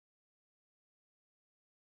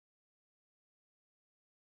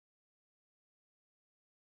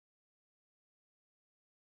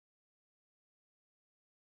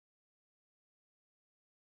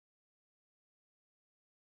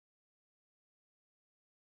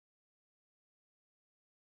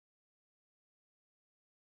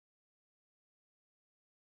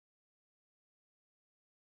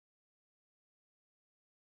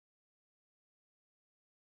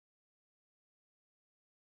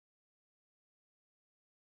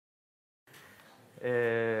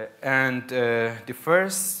The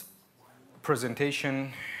first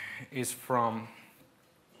presentation is from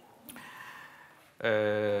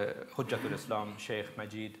Hujjatul Islam, Sheikh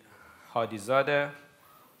Majid Hadizadeh.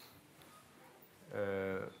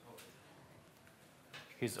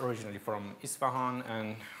 He's originally from Isfahan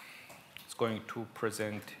and is going to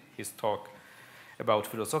present his talk about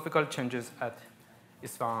philosophical changes at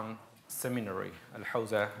Isfahan Seminary,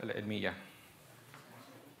 Al-Hawza Al-Ilmiya.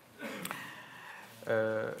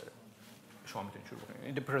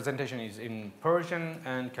 The presentation is in Persian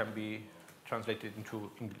and can be translated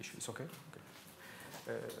into English. It's okay?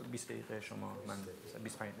 20 دقیقه شما من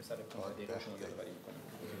 25 دقیقه شما یادآوری می‌کنم.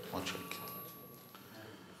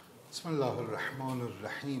 بسم الله الرحمن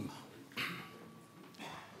الرحیم.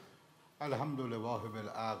 الحمد لله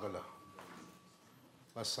بالعقل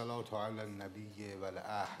و الصلاة علی النبی و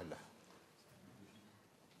الاهل.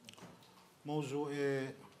 موضوع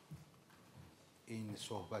این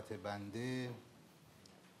صحبت بنده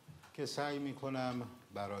که سعی میکنم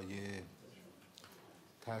برای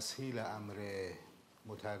تسهیل امر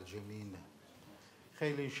مترجمین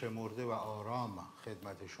خیلی شمرده و آرام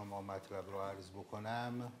خدمت شما مطلب رو عرض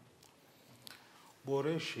بکنم،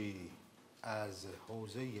 برشی از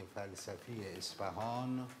حوزه فلسفی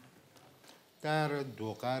اصفهان در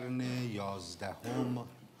 2 قرن 11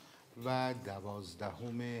 و 12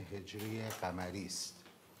 هجری قمری است.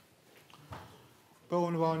 به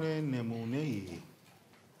عنوان نمونه‌ای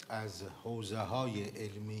از حوزه‌های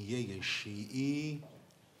علمیه شیعی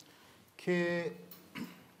که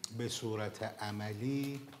به صورت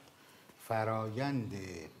عملی فرایند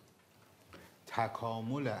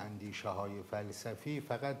تکامل اندیشه‌های فلسفی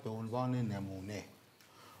فقط به عنوان نمونه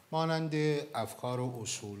مانند افکار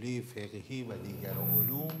اصولی، فقهی و دیگر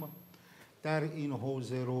علوم در این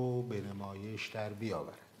حوزه رو به نمایش در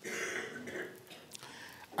بیاورد.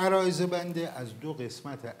 عرایض بنده از 2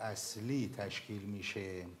 قسمت اصلی تشکیل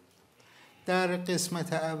میشه. در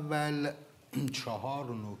قسمت اول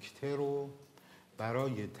 4 نکته رو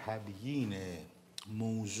برای تبیین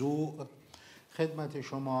موضوع خدمت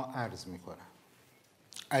شما عرض میکنم.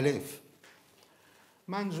 الف،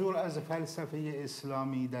 منظور از فلسفه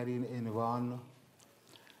اسلامی در این عنوان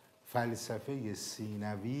فلسفه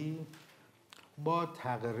سینوی با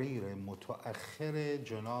تقریر متأخر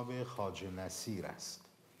جناب خواجه نصیر است،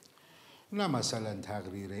 نه مثلا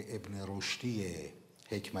تقریر ابن رشدی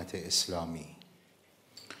حکمت اسلامی.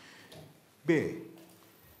 ب،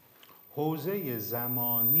 حوزه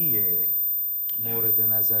زمانی مورد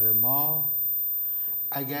نظر ما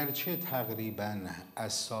اگرچه تقریباً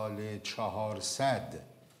از سال 400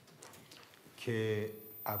 که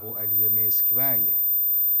ابو علی مسکوی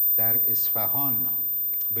در اصفهان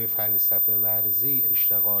به فلسفه ورزی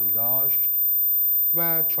اشتغال داشت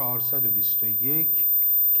و 421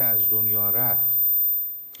 که از دنیا رفت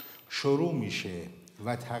شروع میشه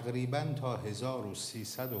و تقریباً تا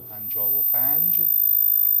 1355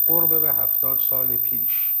 قرب به 70 سال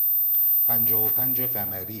پیش 55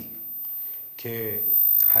 قمری که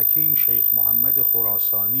حکیم شیخ محمد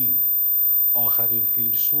خراسانی آخرین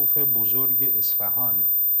فیلسوف بزرگ اصفهان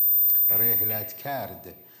رحلت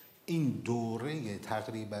کرد، این دوره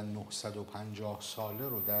تقریبا 950 ساله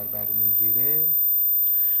رو در بر میگیره،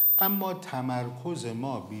 اما تمرکز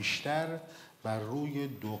ما بیشتر بر روی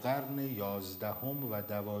 2 قرن 11 و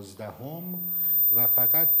 12 و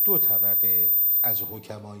فقط 2 طبقه از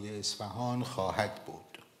حکمای اصفهان خواهد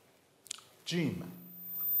بود. جیم،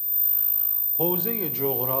 حوزه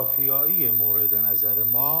جغرافیایی مورد نظر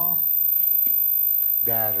ما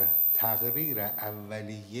در تقریر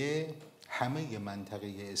اولیه همه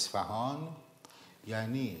منطقه اصفهان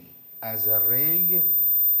یعنی از ری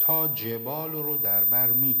تا جبال رو در بر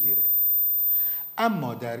میگیره،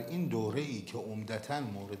 اما در این دوره‌ای که عمدتاً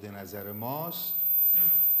مورد نظر ماست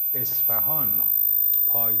اصفهان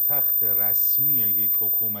پایتخت رسمی یک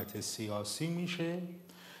حکومت سیاسی میشه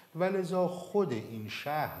و لذا خود این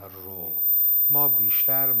شهر رو ما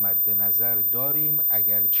بیشتر مد نظر داریم،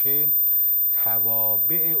 اگرچه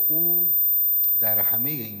توابع او در همه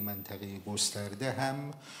این منطقه گسترده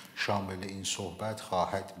هم شامل این صحبت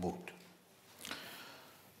خواهد بود.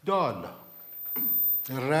 دال،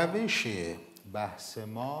 روش بحث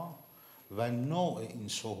ما و نوع این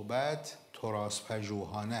صحبت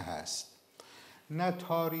تراث‌پژوهانه هست، نه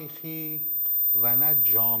تاریخی و نه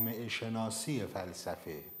جامعه شناسی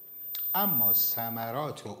فلسفه، اما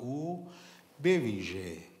ثمرات او به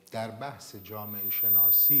ویژه در بحث جامعه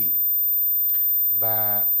شناسی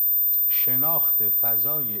و شناخت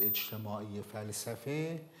فضای اجتماعی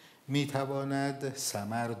فلسفه میتواند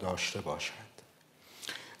ثمر داشته باشد.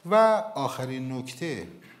 و آخرین نکته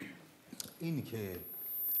این که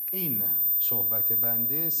این صحبت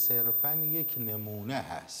بنده صرفاً یک نمونه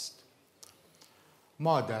هست.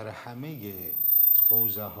 ما در همه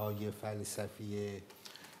حوزه‌های فلسفی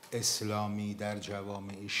اسلامی در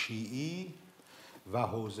جوامع شیعی و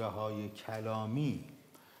حوزه‌های کلامی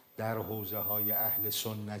در حوزه‌های اهل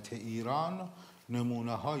سنت ایران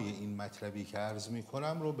نمونه‌های این مطلبی که عرض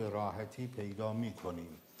می‌کنم رو به راحتی پیدا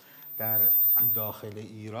می‌کنیم. در داخل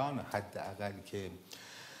ایران حداقل که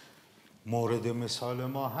مورد مثال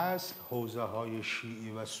ما هست، حوزه‌های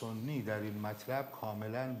شیعی و سنی در این مطلب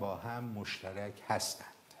کاملاً با هم مشترک هستند.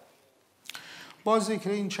 با ذکر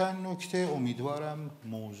این چند نکته امیدوارم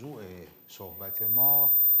موضوع صحبت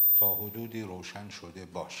ما تا حدودی روشن شده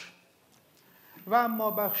باشه. و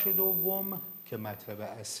اما بخش دوم که مطلب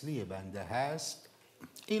اصلی بنده هست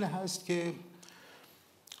این هست که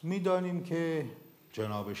می‌دانیم که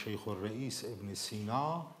جناب شیخ الرئیس ابن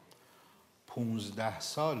سینا 15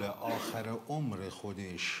 سال آخر عمر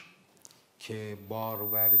خودش که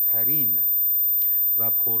بارورترین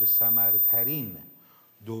و پرثمرترین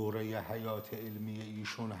دوره حیات علمی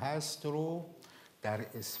ایشون هست رو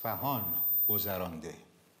در اصفهان گذرانده.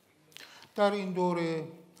 در این دوره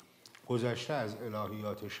گذشته از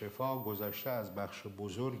الهیات شفا، گذشته از بخش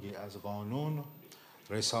بزرگی از قانون،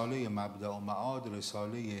 رساله مبدأ و معاد،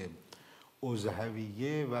 رساله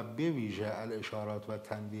ازهویه و به ویژه الاشارات و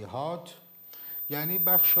تنبیهات، یعنی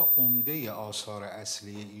بخش عمده آثار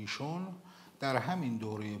اصلی ایشون در همین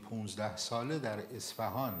دوره 15 ساله در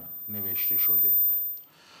اصفهان نوشته شده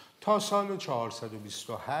تا سال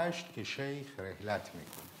 428 که شیخ رحلت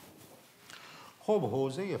میکنه. خب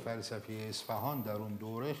حوزه فلسفی اصفهان در اون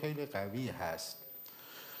دوره خیلی قوی هست.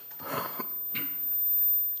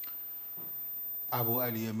 ابو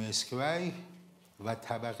علی مسکوی و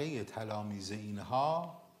طبقه تلامیذ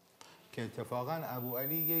اینها که اتفاقاً ابو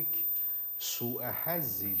علی یک سوء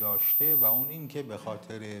حظی داشته و اون این که به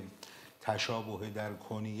خاطر تشابه در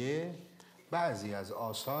کنیه بعضی از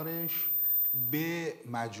آثارش به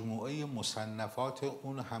مجموعه مصنفات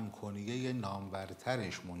اون همکنیه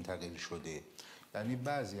نامورترش منتقل شده. یعنی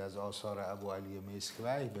بعضی از آثار ابو علی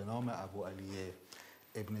مسکوی به نام ابو علی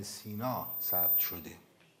ابن سینا ثبت شده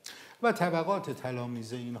و طبقات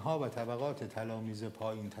تلامیذ اینها و طبقات تلامیذ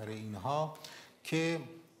پایین‌تر اینها که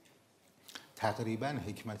تقریباً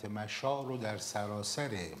حکمت مشاع رو در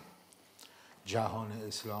سراسر جهان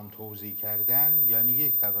اسلام توزیع کردن، یعنی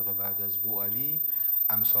یک طبقه بعد از بوعلی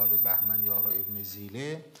امثال بهمنیار و ابن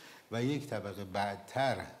زیله و یک طبقه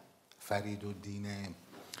بعدتر فریدالدین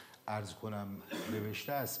عرض کنم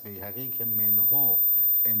نوشته است بیهقی که منهو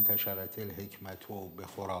انتشرت الحکمتو به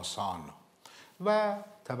خراسان و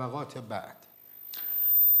طبقات بعد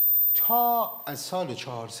تا از سال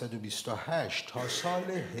 428 تا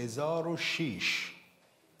سال 1006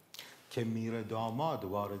 که میر داماد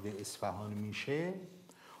وارد اصفهان میشه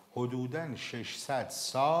حدوداً 600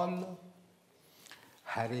 سال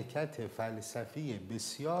حرکت فلسفی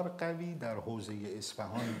بسیار قوی در حوزه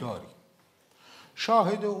اصفهان داریم.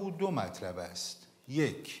 شاهد او دو مطلب است.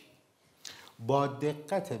 یک، با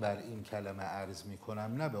دقت بر این کلمه عرض می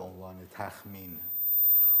کنم نه به عنوان تخمین،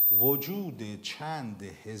 وجود چند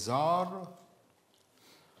هزار،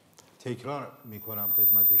 تکرار می کنم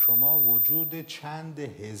خدمت شما، وجود چند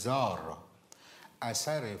هزار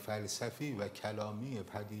اثر فلسفی و کلامی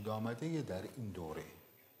پدید آمده در این دوره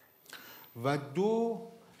و دو،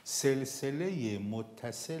 سلسله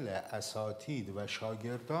متصل اساتید و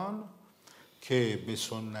شاگردان که به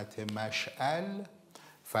سنت مشعل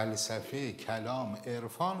فلسفه، کلام،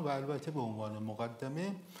 عرفان و البته به عنوان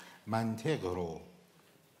مقدمه منطق رو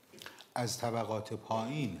از طبقات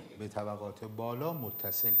پایین به طبقات بالا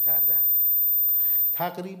متصل کردند.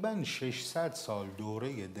 تقریباً 600 سال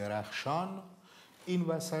دوره درخشان این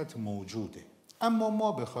وسط موجوده، اما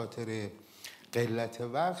ما به خاطر قلت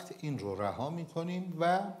وقت این رو رها می‌کنیم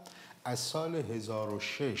و از سال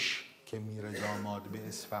 1006 که میر داماد به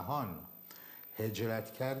اصفهان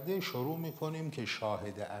هجرت کرده شروع می‌کنیم که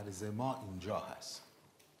شاهد عرض ما اینجا هست.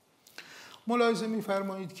 ملاحظه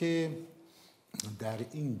می‌فرمایید که در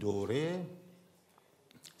این دوره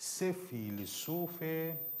 3 فیلسوف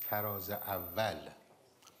طراز اول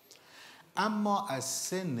اما از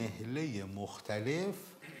 3 نهله مختلف،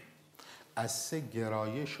 از 3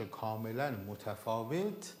 گرایش کاملا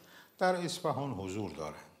متفاوت در اصفهان حضور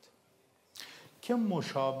دارند که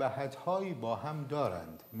مشابهت‌هایی با هم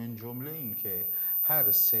دارند، من جمله این که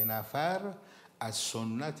هر 3 نفر از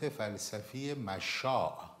سنت فلسفی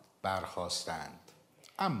مشاع برخاستند.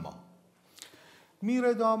 اما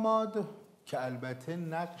میر داماد که البته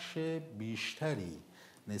نقش بیشتری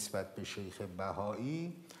نسبت به شیخ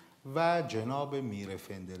بهایی و جناب میر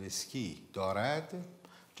فندرسکی دارد،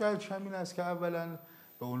 جلش همین است که اولا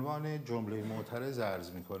به عنوان جمله معترض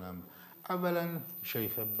عرض میکنم. اولا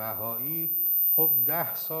شیخ بهایی خب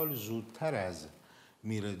 10 سال زودتر از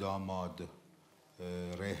میر داماد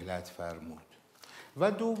رحلت فرمود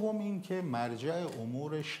و دوم این که مرجع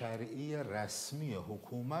امور شرعی رسمی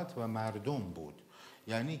حکومت و مردم بود،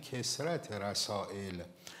 یعنی کثرت رسائل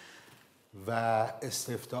و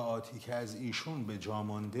استفتاءاتی که از ایشون به جا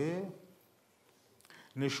مانده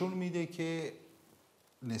نشون میده که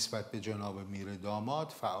نسبت به جناب میر داماد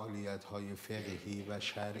فعالیت‌های فقهی و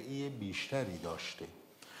شرعی بیشتری داشته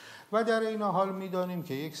و در این حال میدانیم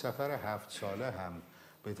که یک سفر 7 ساله هم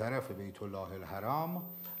به طرف بیت الله الحرام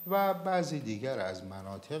و بعضی دیگر از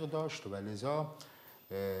مناطق داشت و لذا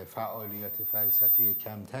فعالیت فلسفی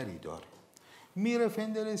کمتری داره. میر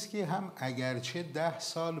فندرسکی هم اگرچه 10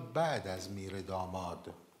 سال بعد از میر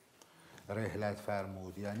داماد رحلت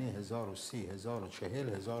فرمود، یعنی 1030 1040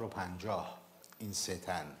 1050 این 3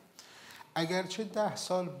 تن، اگرچه 10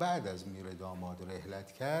 سال بعد از میر داماد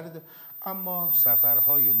رحلت کرد، اما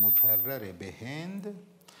سفرهای مکرر به هند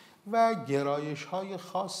و گرایش‌های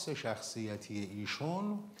خاص شخصیتی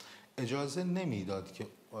ایشون اجازه نمیداد که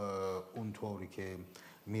اونطوری که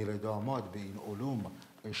میر داماد به این علوم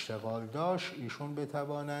اشتغال داشت ایشون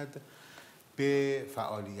بتواند به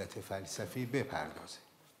فعالیت فلسفی بپردازه.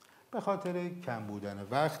 به خاطر کم بودن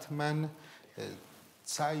وقت من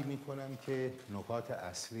سعی میکنم که نکات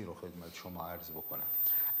اصلی رو خدمت شما عرض بکنم.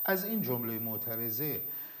 از این جمله معترضه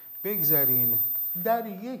بگذریم. در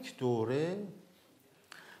یک دوره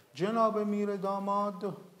جناب میر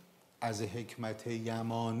داماد از حکمت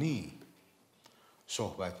یمانی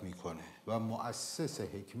صحبت میکنه و مؤسس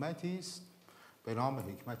حکمتی است به نام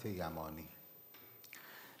حکمت یمانی.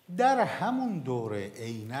 در همون دوره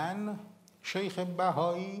عیناً شیخ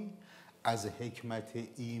بهایی از حکمت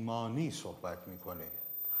ایمانی صحبت میکنه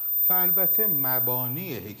که البته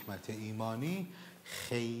مبانی حکمت ایمانی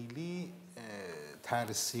خیلی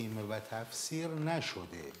ترسیم و تفسیر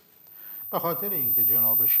نشده، به خاطر اینکه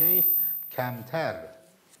جناب شیخ کمتر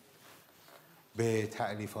به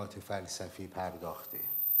تألیفات فلسفی پرداخته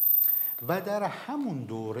و در همون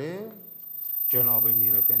دوره جناب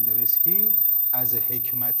میر فندرسکی از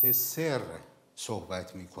حکمت سر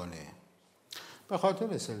صحبت میکنه. به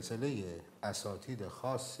خاطر سلسله اساتید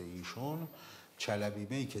خاص ایشون، چلبی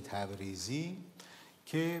بیک تبریزی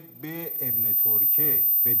که به ابن ترکه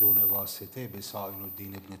بدون واسطه به سائن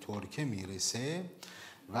الدین ابن ترکه میرسه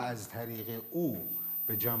و از طریق او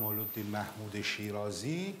به جمال الدین محمود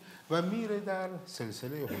شیرازی و میره در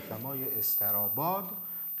سلسله حکمای استراباد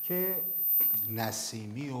که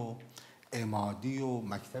نسیمی و عمادی و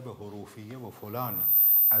مکتب حروفیه و فلان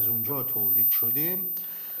از اونجا تولید شده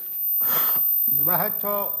و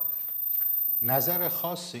حتی نظر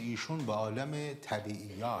خاص ایشون به عالم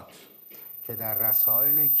طبیعیات که در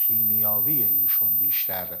رسائل کیمیاوی ایشون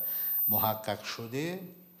بیشتر محقق شده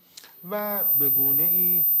و به گونه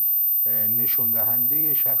ای نشون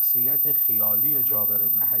دهنده شخصیت خیالی جابر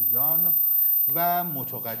بن حیان و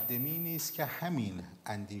متقدمینی است که همین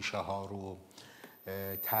اندیشه ها رو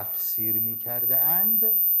تفسیر می کرده اند.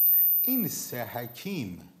 این 3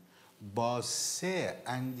 حکیم با 3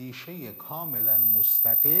 اندیشه کاملا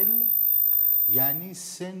مستقل، یعنی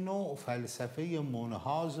 3 نوع فلسفه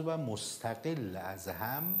منحاز و مستقل از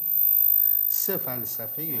هم، 3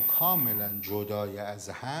 فلسفه کاملا جدای از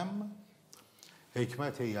هم،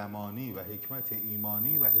 حکمت یمانی و حکمت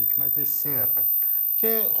ایمانی و حکمت سر،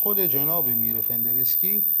 که خود جناب میر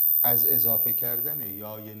فندرسکی از اضافه کردن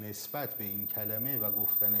یای نسبت به این کلمه و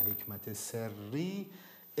گفتن حکمت سری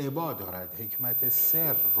ابا دارد، حکمت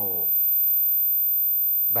سر رو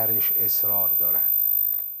برش اصرار دارد.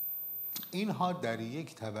 اینها در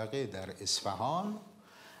یک طبقه در اصفهان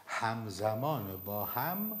همزمان با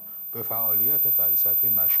هم به فعالیت فلسفی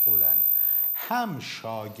مشغولند، هم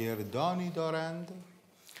شاگردانی دارند،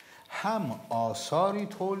 هم آثاری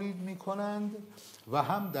تولید می کنند و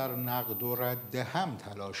هم در نقد و رد هم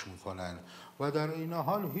تلاش می کنند و در این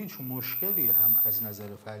حال هیچ مشکلی هم از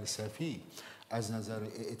نظر فلسفی، از نظر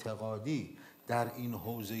اعتقادی در این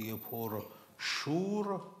حوزه پر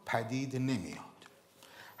شور پدید نمیاد.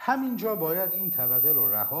 همینجا باید این طبقه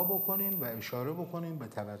رو رها بکنیم و اشاره بکنیم به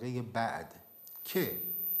طبقه بعد که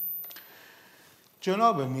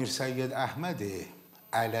جناب میر سید احمد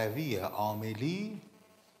علوی عاملی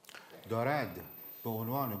دارد به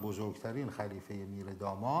عنوان بزرگترین خلیفه میر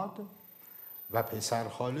داماد و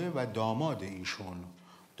پسرخاله و داماد ایشون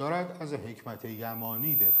دارد از حکمت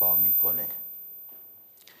یمانی دفاع میکنه.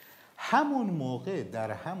 همون موقع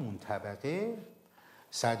در همون طبقه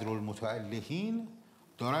صدرالمتعلهین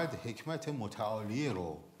دارد حکمت متعالیه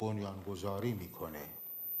رو بنیانگذاری میکنه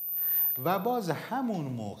و باز همون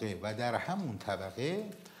موقع و در همون طبقه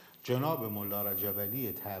جناب ملا رجب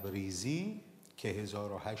علی تبریزی که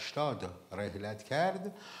 1080 رحلت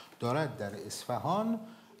کرد دارد در اصفهان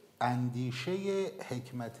اندیشه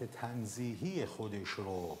حکمت تنزیهی خودش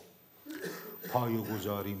رو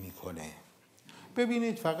پایه‌گذاری میکنه.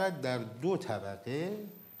 ببینید فقط در 2 طبقه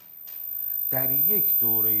در یک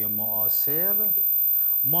دوره معاصر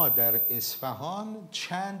ما در اصفهان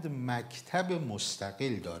چند مکتب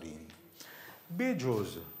مستقل داریم. به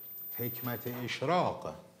جز حکمت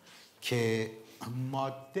اشراق که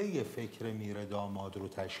ماده فکر میر داماد رو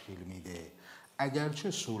تشکیل میده،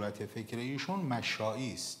 اگرچه صورت فکر ایشون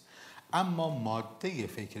مشائی است اما ماده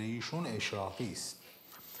فکر ایشون اشراقی است.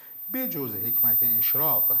 به جز حکمت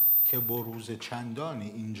اشراق که بروز چندانی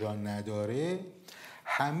اینجا نداره،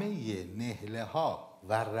 همه نهله ها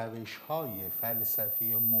و روش های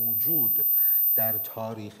فلسفی موجود در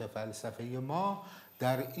تاریخ فلسفه ما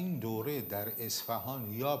در این دوره در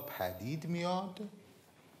اصفهان یا پدید میاد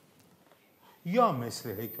یا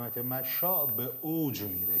مثل حکمت مشاع به اوج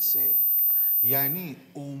میرسه. یعنی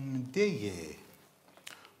عمده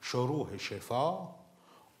شروح شفا،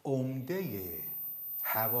 عمده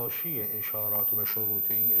حواشی اشارات و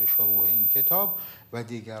شروح این کتاب و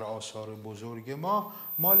دیگر آثار بزرگ ما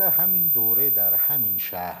مال همین دوره در همین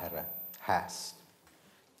شهر هست.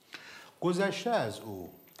 گذشته از او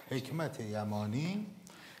حکمت یمانی،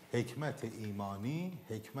 حکمت ایمانی،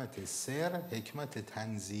 حکمت سر، حکمت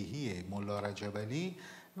تنزیهی ملا رجب علی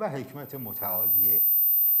و حکمت متعالیه،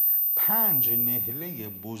 5 نهله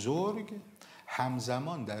بزرگ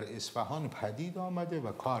همزمان در اصفهان پدید آمده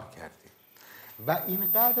و کار کرده و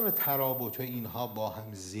اینقدر ترابط اینها با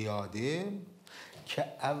هم زیاده که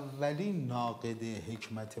اولین ناقد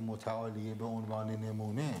حکمت متعالیه به عنوان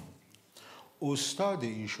نمونه استاد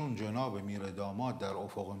ایشون جناب میر داماد در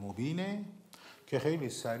افق مبینه که خیلی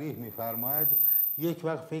صریح میفرماید یک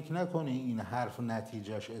وقت فکر نکنی این حرف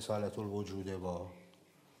نتیجهش اصالت الوجوده با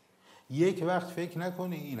یک وقت فکر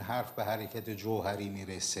نکنی این حرف به حرکت جوهری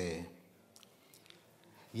میرسه.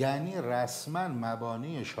 یعنی رسما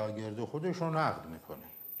مبانی شاگرد خودش رو نقد میکنه.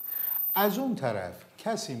 از اون طرف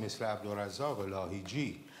کسی مثل عبدالرزاق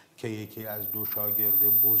لاهیجی که یکی از 2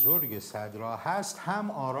 شاگرد بزرگ صدرا هست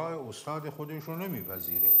هم آراء استاد خودش رو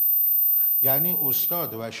نمیپذیره. یعنی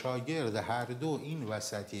استاد و شاگرد هر دو این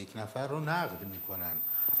وسط یک نفر رو نقد میکنن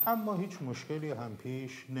اما هیچ مشکلی هم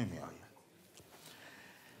پیش نمیآید.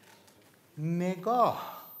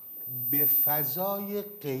 نگاه به فضای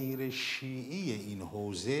غیر شیعی این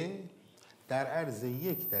حوزه در عرض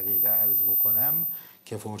 1 دقیقه عرض بکنم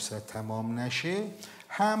که فرصت تمام نشه،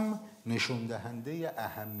 هم نشون دهنده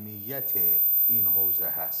اهمیت این حوزه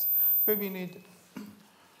هست. ببینید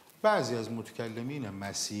بعضی از متکلمین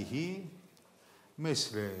مسیحی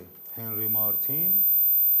مثل هنری مارتین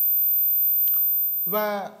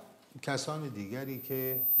و کسان دیگری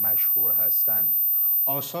که مشهور هستند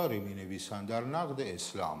آثاری می نویسند در نقد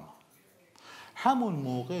اسلام. همون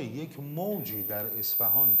موقع یک موجی در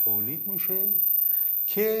اصفهان تولید میشه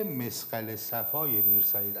که مسقل صفای میر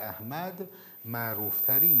سید احمد معروف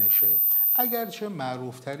ترینشه، اگرچه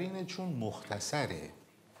معروف ترینه چون مختصره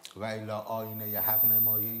و الا آینه حق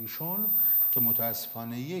نمای ایشون که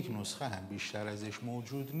متاسفانه یک نسخه هم بیشتر ازش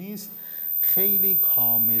موجود نیست خیلی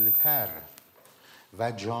کاملتر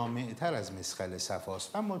و جامعتر از مسقل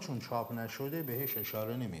صفاست، اما چون چاپ نشده بهش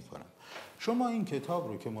اشاره نمی کنم. شما این کتاب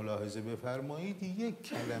رو که ملاحظه بفرمایید یک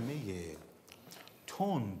کلمه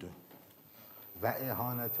تند و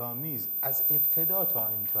اهانت‌آمیز از ابتدا تا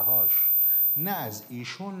انتهاش نه از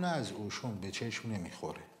ایشون نه از اوشون به چشم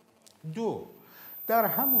نمیخوره. 2 در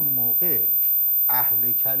همون موقع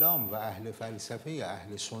اهل کلام و اهل فلسفه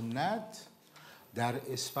اهل سنت در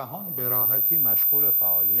اصفهان به راحتی مشغول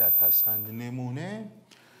فعالیت هستند. نمونه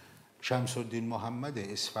شمس الدین محمد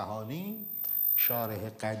اصفهانی شارح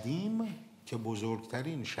قدیم که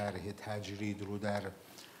بزرگترین شرح تجرید رو در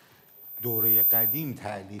دوره قدیم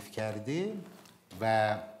تألیف کرده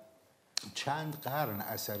و چند قرن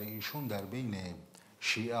اثر ایشون در بین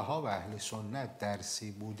شیعه ها و اهل سنت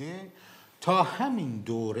درسی بوده تا همین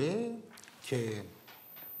دوره که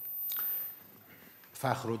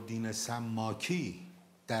فخرالدین سماکی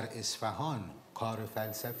در اصفهان کار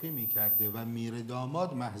فلسفی میکرده و میر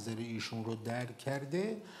داماد محضر ایشون رو درک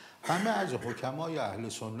کرده. همه از حکمای اهل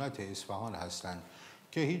سنت اصفهان هستند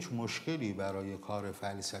که هیچ مشکلی برای کار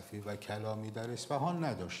فلسفی و کلامی در اصفهان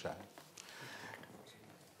نداشتند.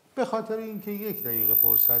 به خاطر اینکه 1 دقیقه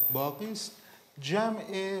فرصت باقی است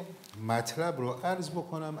جمع مطلب رو عرض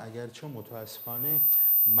بکنم، اگرچه متاسفانه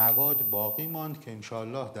مواد باقی ماند که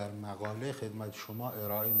انشاءالله در مقاله خدمت شما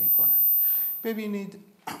ارائه میکنند. ببینید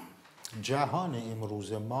جهان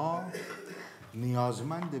امروز ما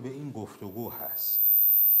نیازمند به این گفتگو هست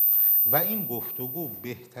و این گفتگو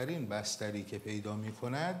بهترین بستری که پیدا می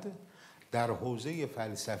کند در حوزه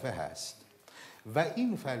فلسفه هست و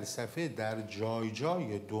این فلسفه در جای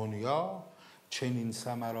جای دنیا چنین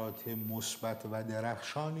ثمرات مثبت و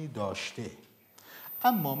درخشانی داشته.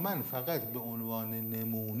 اما من فقط به عنوان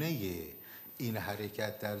نمونه این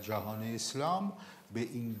حرکت در جهان اسلام به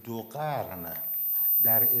این 2 قرن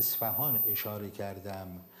در اصفهان اشاره کردم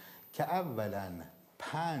که اولا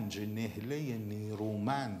 5 نهله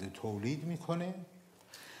نیرومند تولید میکنه،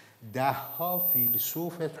 10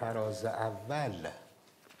 فیلسوف تراز اول،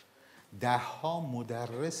 10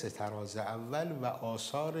 مدرس تراز اول و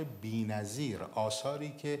آثار بی‌نظیر، آثاری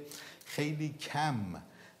که خیلی کم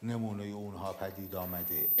نمونه اونها پدید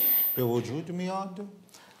آمده به وجود میاد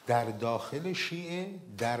در داخل شیعه،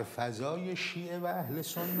 در فضای شیعه و اهل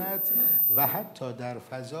سنت و حتی در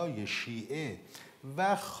فضای شیعه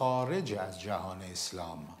و خارج از جهان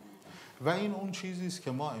اسلام. و این اون چیزی است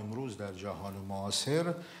که ما امروز در جهان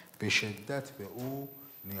معاصر به شدت به او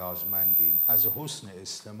نیازمندیم. از حسن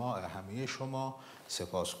استماع همه شما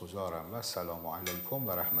سپاسگزارم و السلام علیکم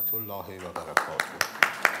و رحمت الله و برکاته.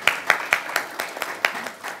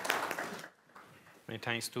 Many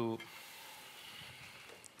thanks to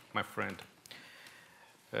my friend,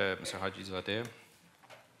 Mr. Hadizadeh.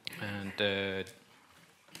 And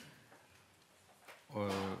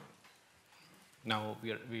now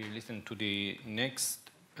we listen to the next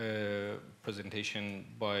presentation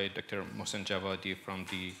by Dr. Mohsen Javadi from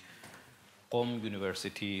the Qom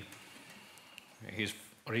University. He's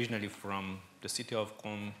originally from the city of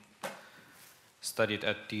Qom, studied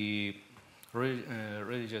at the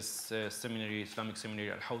religious seminary, Islamic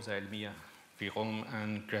seminary, Al-Hawza في قم,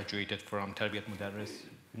 and graduated from Tarbiyat Muddarris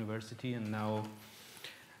University, and now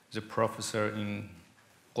is a professor in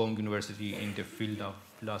Qom University in the field of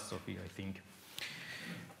philosophy, I think.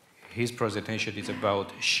 His presentation is about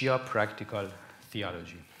Shia practical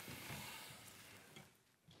theology.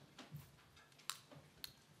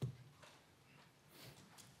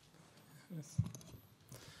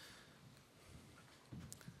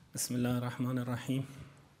 Bismillah ar-Rahman ar-Rahim.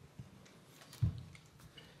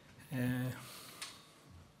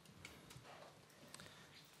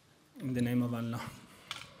 In the name of Allah.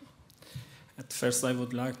 At first, I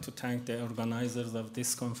would like to thank the organizers of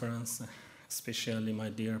this conference, especially my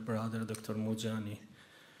dear brother, Dr. Mujani,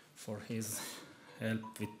 for his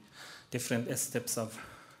help with different steps of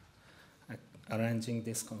arranging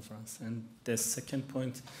this conference. And the second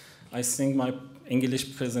point, I think my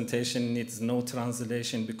English presentation needs no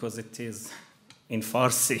translation because it is in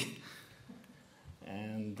Farsi.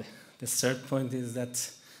 And the third point is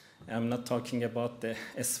that I'm not talking about the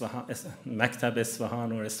Isfahan, Maktab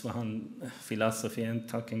Isfahan or Isfahan philosophy. I'm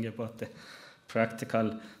talking about the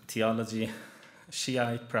practical theology,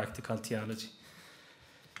 Shiite practical theology.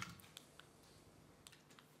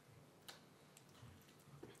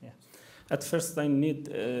 Yeah. At first, I need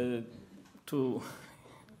to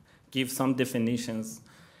give some definitions.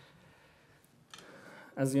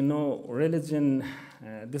 As you know, religion,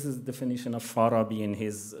 this is the definition of Farabi in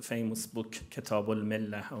his famous book, Kitab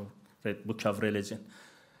al-Millah, or Book of Religion.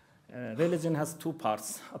 Religion has 2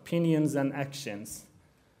 parts, opinions and actions.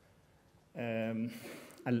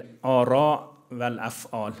 Al-Ara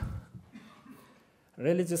wal-Af'al.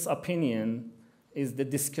 Religious opinion is the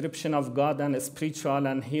description of God and spiritual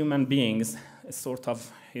and human beings, a sort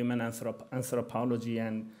of human anthropology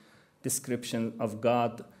and description of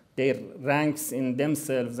God, their ranks in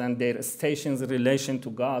themselves and their stations in relation to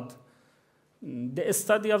God. The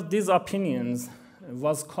study of these opinions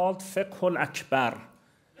was called Fiqh al-Akbar,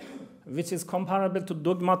 which is comparable to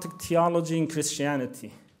dogmatic theology in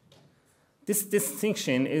Christianity. This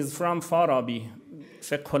distinction is from Farabi,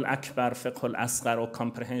 Fiqh al-Akbar, Fiqh al-Asghar, or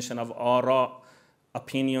comprehension of Ara,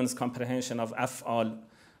 opinions, comprehension of Af'al.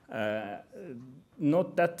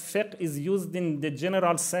 Note that fiqh is used in the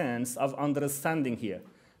general sense of understanding here,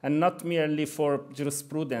 and not merely for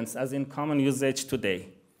jurisprudence as in common usage today.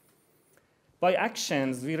 By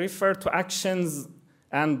actions, we refer to actions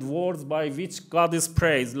and words by which God is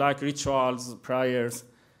praised, like rituals, prayers,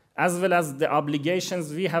 as well as the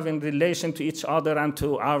obligations we have in relation to each other and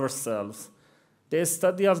to ourselves. The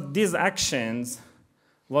study of these actions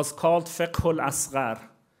was called Fiqh al-Asghar,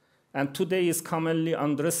 and today is commonly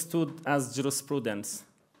understood as jurisprudence.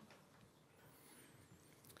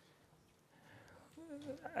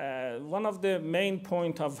 One of the main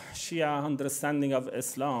points of Shia understanding of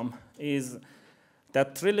Islam is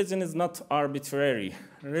that religion is not arbitrary.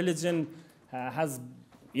 Religion has,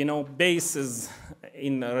 bases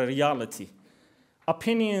in reality.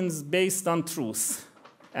 opinions based on truth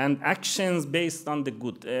and actions based on the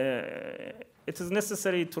good. It is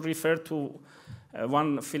necessary to refer to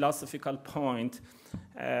one philosophical point.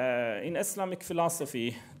 In Islamic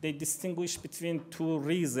philosophy, they distinguish between two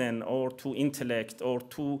reason or two intellect or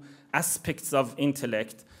two aspects of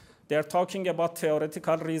intellect. They are talking about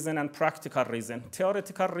theoretical reason and practical reason.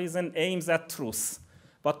 Theoretical reason aims at truth,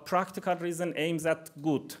 but practical reason aims at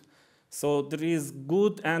good. So there is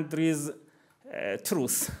good and there is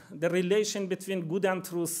truth. The relation between good and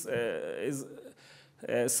truth is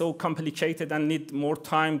so complicated and need more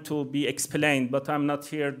time to be explained, but I'm not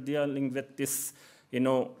here dealing with this,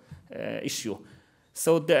 issue.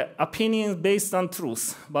 So the opinion based on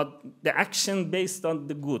truth, but the action based on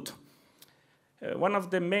the good. One of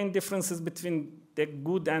the main differences between the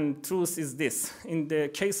good and truth is this. In the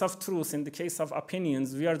case of truth, in the case of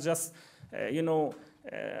opinions, we are just,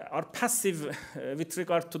 are passive with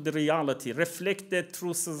regard to the reality, reflect the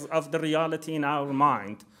truths of the reality in our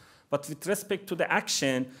mind. But with respect to the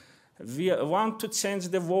action, we want to change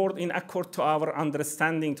the world in accord to our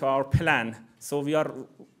understanding, to our plan. So we are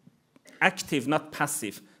active, not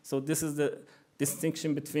passive. So this is the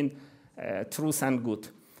distinction between truth and good.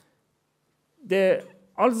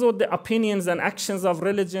 Also, the opinions and actions of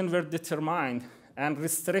religion were determined and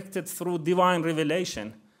restricted through divine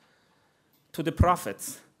revelation to the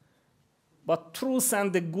prophets. But truth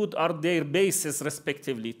and the good are their basis,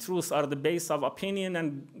 respectively. Truth are the base of opinion,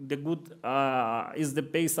 and the good is the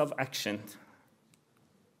base of action.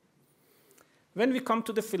 When we come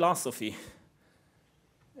to the philosophy,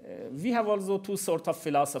 we have also two sorts of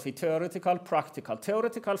philosophy, theoretical, practical.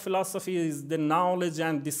 Theoretical philosophy is the knowledge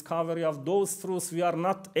and discovery of those truths we are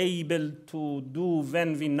not able to do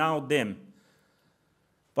when we know them.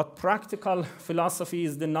 But practical philosophy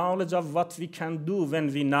is the knowledge of what we can do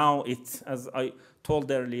when we know it, as I told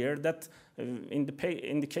earlier, that in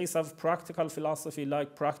the case of practical philosophy,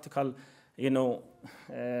 like practical, issue,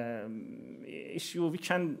 we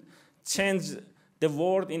can change the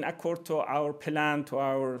world in accord to our plan, to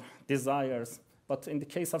our desires. But in the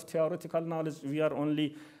case of theoretical knowledge, we are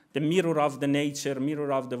only the mirror of the nature,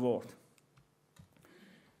 mirror of the world.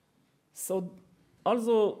 So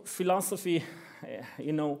also philosophy,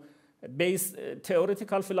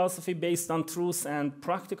 theoretical philosophy based on truth and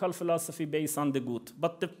practical philosophy based on the good.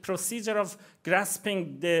 But the procedure of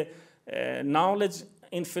grasping the knowledge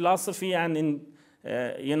in philosophy and in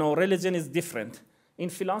religion is different. In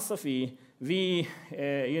philosophy, we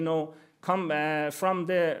come from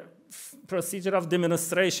the procedure of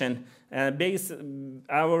demonstration, base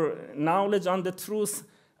our knowledge on the truth,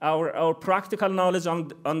 our practical knowledge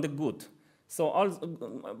on the good. So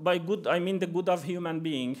by good, I mean the good of human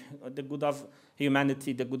being, the good of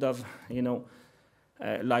humanity, the good of,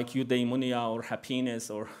 like eudaimonia or happiness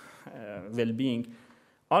or well-being.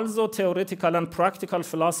 Also, theoretical and practical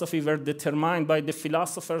philosophy were determined by the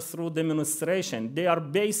philosophers through demonstration. They are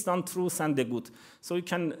based on truth and the good. So you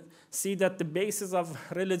can see that the basis of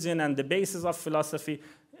religion and the basis of philosophy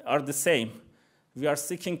are the same. We are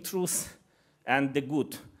seeking truth and the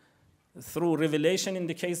good through revelation in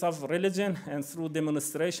the case of religion and through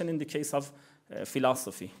demonstration in the case of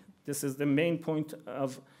philosophy. This is the main point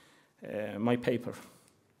of my paper.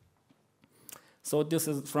 So this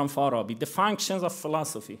is from Farabi. The functions of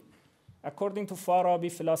philosophy. According to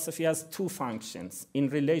Farabi, philosophy has two functions in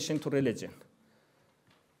relation to religion.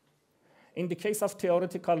 In the case of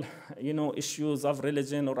theoretical, issues of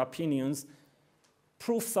religion or opinions,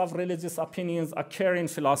 proofs of religious opinions occur in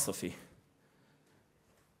philosophy.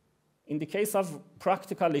 In the case of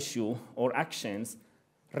practical issue or actions,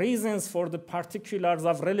 reasons for the particulars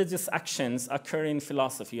of religious actions occur in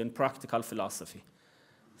philosophy and practical philosophy.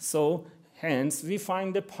 So, hence, we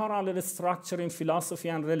find a parallel structure in philosophy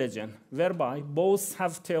and religion, whereby both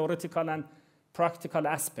have theoretical and practical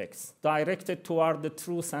aspects directed toward the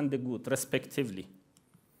truth and the good, respectively.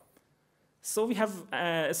 So we have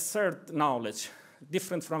a third knowledge,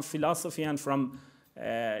 different from philosophy and from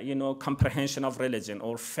comprehension of religion,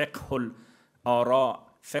 or fiqhul ara,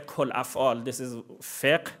 fiqhul af'al. This is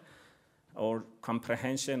fiqh, or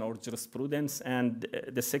comprehension, or jurisprudence, and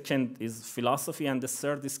the second is philosophy, and the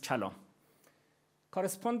third is kalam.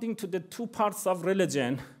 Corresponding to the two parts of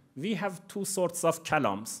religion, we have two sorts of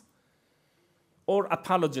kalams, or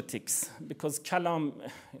apologetics, because kalam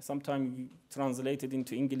sometimes translated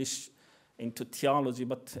into English into theology,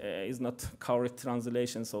 but is not correct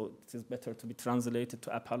translation, so it is better to be translated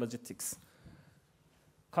to apologetics.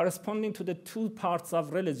 Corresponding to the two parts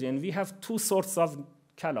of religion, we have two sorts of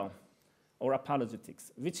kalam, or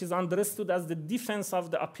apologetics, which is understood as the defense of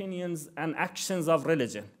the opinions and actions of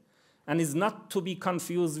religion. and is not to be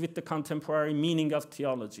confused with the contemporary meaning of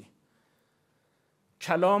theology.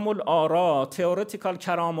 Kalamul Ara, theoretical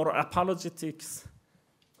kalam or apologetics,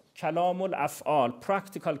 Kalamul Af'al,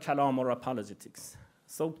 practical kalam or apologetics.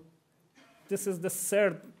 So this is the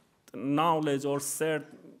third knowledge or third,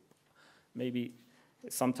 maybe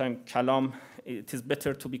sometimes kalam, it is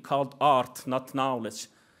better to be called art, not knowledge,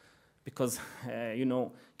 because,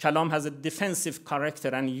 kalam has a defensive character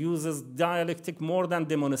and uses dialectic more than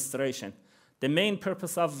demonstration. The main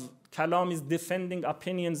purpose of kalam is defending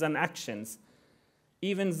opinions and actions,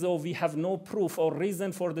 even though we have no proof or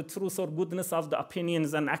reason for the truth or goodness of the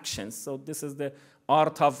opinions and actions. So this is the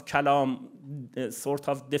art of kalam, sort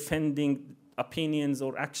of defending opinions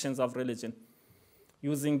or actions of religion,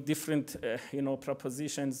 using different,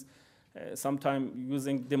 propositions, sometimes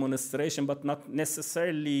using demonstration, but not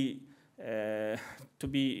necessarily to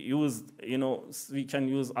be used, we can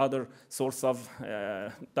use other sorts of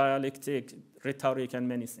dialectic, rhetoric, and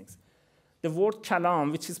many things. The word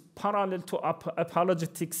kalam, which is parallel to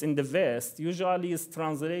apologetics in the West, usually is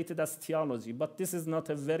translated as theology, but this is not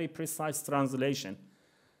a very precise translation.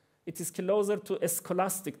 It is closer to a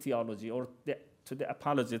scholastic theology or to the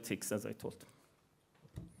apologetics, as I told.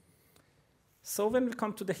 So when we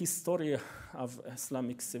come to the history of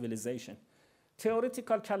Islamic civilization,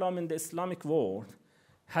 theoretical kalam in the Islamic world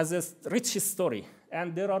has a rich history,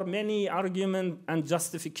 and there are many arguments and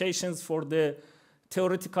justifications for the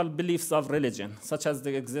theoretical beliefs of religion, such as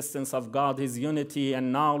the existence of God, his unity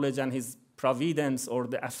and knowledge, and his providence or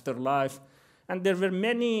the afterlife. And there were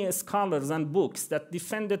many scholars and books that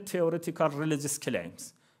defended theoretical religious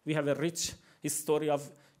claims. We have a rich history of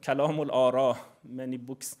Kalamul Ara, many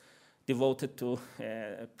books devoted to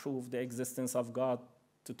prove the existence of God,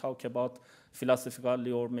 to talk about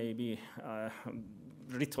philosophically or maybe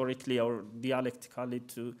rhetorically or dialectically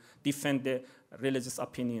to defend the religious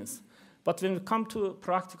opinions. But when we come to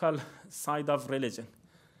practical side of religion,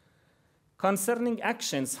 concerning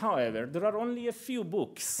actions, however, there are only a few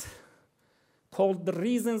books called The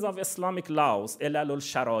Reasons of Islamic Laws, Ilalul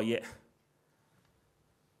Shara'i'.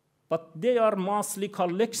 But they are mostly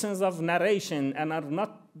collections of narration and are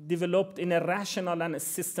not developed in a rational and a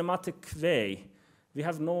systematic way. We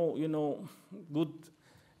have no, good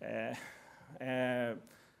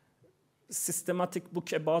systematic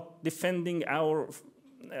book about defending our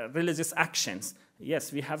religious actions.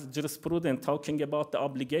 Yes, we have jurisprudence talking about the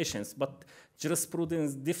obligations, but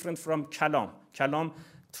jurisprudence is different from kalam. Kalam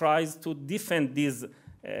tries to defend these,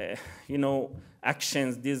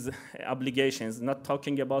 actions, these obligations, not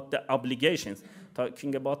talking about the obligations,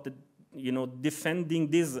 talking about the, defending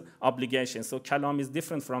these obligations. So kalam is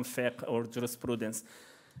different from fiqh or jurisprudence,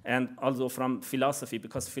 and also from philosophy,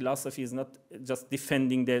 because philosophy is not just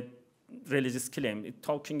defending the religious claim. It's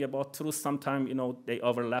talking about truth. Sometimes, they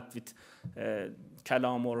overlap with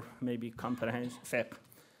kalam or maybe comprehension, fiqh.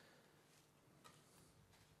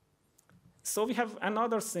 So we have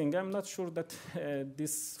another thing. I'm not sure that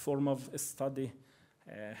this form of study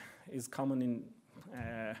is common in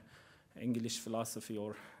English philosophy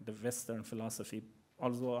or the Western philosophy,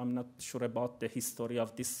 although I'm not sure about the history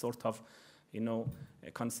of this sort of,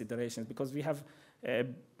 considerations, because we have a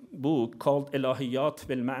book called Ilahiyat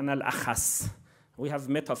bil Ma'na al-Akhas. We have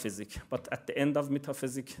metaphysics, but at the end of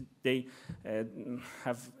metaphysics, they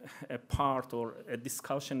have a part or a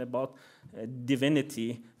discussion about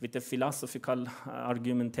divinity with a philosophical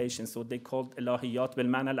argumentation. So they called Ilahiyat bil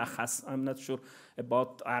Ma'na al-Akhas. I'm not sure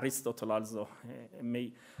about Aristotle also.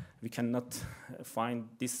 We cannot find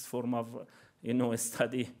this form of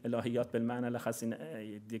study Ilahiyat bil Ma'na al-Akhas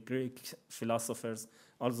in the Greek philosophers,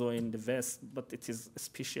 also in the West, but it is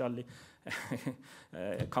especially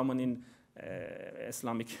common in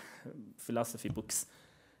Islamic philosophy books.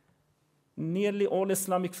 Nearly all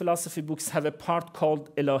Islamic philosophy books have a part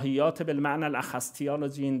called Ilahiyat bil Ma'na al-Akhas,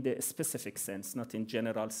 theology in the specific sense, not in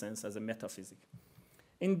general sense as a metaphysic.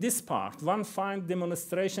 In this part, one finds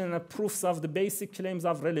demonstration and proofs of the basic claims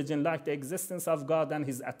of religion, like the existence of God and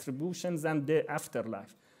his attributions and the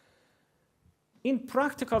afterlife. In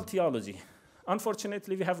practical theology,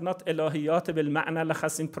 unfortunately, we have not Ilahiyat bil Ma'na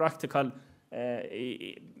al-Akhas in practical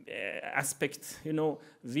aspect.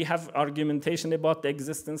 We have argumentation about the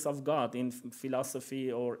existence of God in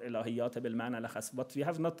philosophy or Ilahiyat bil Ma'na al-Akhas, but we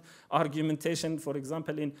have not argumentation, for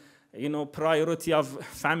example, in priority of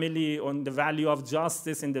family, on the value of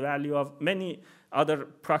justice, in the value of many other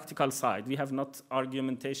practical side. We have not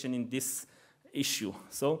argumentation in this issue.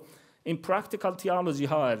 So in practical theology,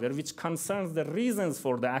 however, which concerns the reasons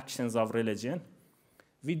for the actions of religion,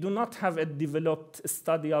 we do not have a developed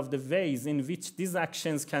study of the ways in which these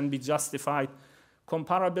actions can be justified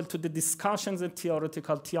comparable to the discussions in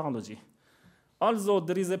theoretical theology. Also,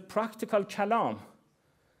 there is a practical kalam.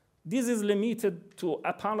 This is limited to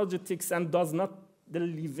apologetics and does not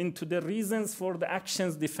delve into the reasons for the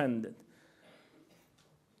actions defended.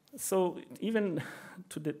 So even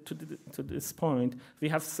to this point, we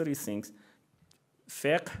have three things.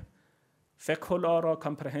 Fiqh al-ara,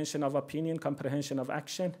 comprehension of opinion, comprehension of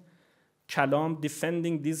action. Kalam,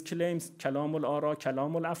 defending these claims, kalam al-ara,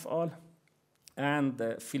 kalam al-af'al.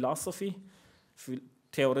 And philosophy,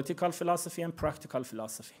 theoretical philosophy and practical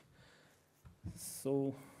philosophy.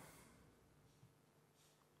 So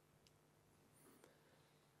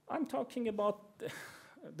I'm talking about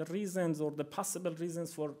the reasons or the possible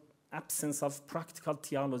reasons for absence of practical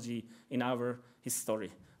theology in our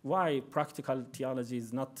history. Why practical theology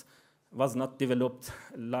was not developed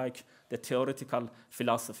like the theoretical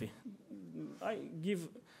philosophy. I give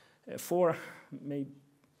four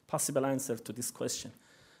possible answers to this question.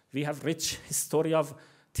 We have rich history of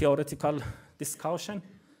theoretical discussion,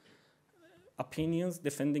 opinions,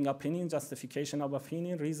 defending opinion, justification of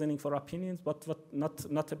opinion, reasoning for opinions, but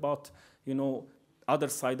not about, other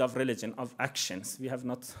side of religion, of actions. We have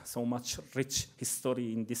not so much rich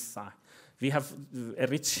history in this side. We have a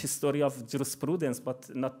rich history of jurisprudence,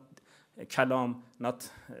 but not kalam, not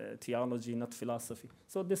theology, not philosophy.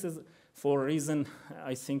 So this is for a reason,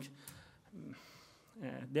 I think,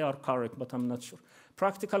 they are correct, but I'm not sure.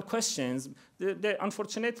 Practical questions,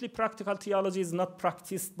 unfortunately, practical theology is not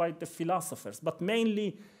practiced by the philosophers, but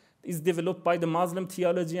mainly is developed by the Muslim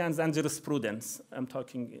theologians and jurisprudence. I'm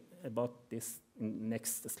talking about this in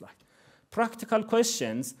next slide. Practical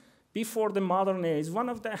questions, before the modern age, one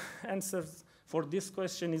of the answers for this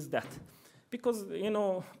question is that, because,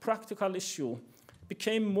 practical issue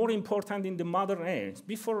became more important in the modern age.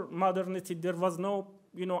 Before modernity, there was no,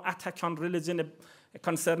 attack on religion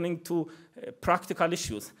concerning to practical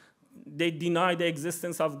issues. They deny the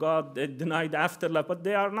existence of God, they deny the afterlife, but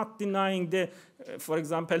they are not denying the, for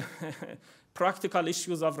example, practical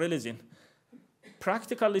issues of religion.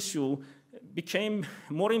 Practical issue became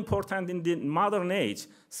more important in the modern age.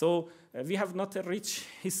 So we have not a rich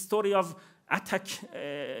history of attack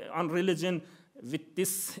on religion with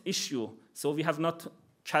this issue. So we have not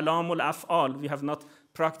kalam al-af'al, we have not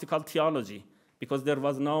practical theology, because there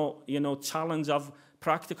was no, challenge of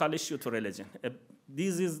practical issue to religion.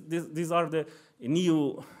 These are the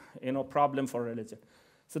new, problem for religion.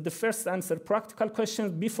 So the first answer, practical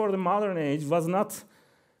questions before the modern age was not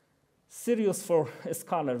serious for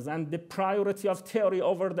scholars, and the priority of theory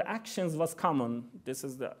over the actions was common. This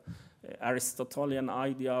is the Aristotelian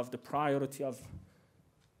idea of the priority of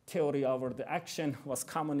theory over the action was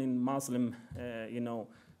common in Muslim,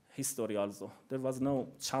 history also. There was no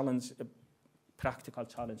challenge, practical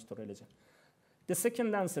challenge to religion. The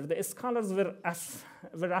second answer, the scholars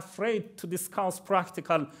were afraid to discuss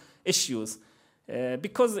practical issues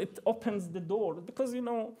because it opens the door. Because,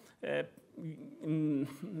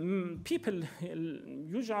 people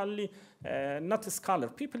usually, not scholars,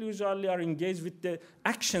 people usually are engaged with the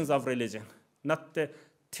actions of religion, not the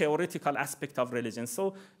theoretical aspect of religion.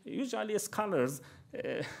 So usually scholars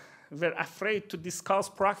were afraid to discuss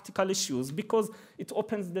practical issues because it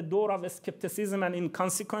opens the door of skepticism and, in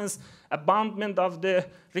consequence, abandonment of the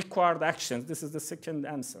required actions. This is the second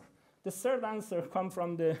answer. The third answer comes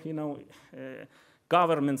from the,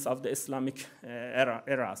 governments of the Islamic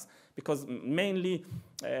eras, because mainly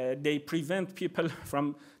they prevent people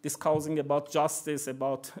from discussing about justice,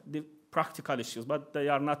 about the practical issues, but they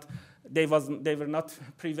were not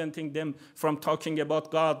preventing them from talking about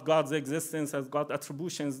God, God's existence, as God's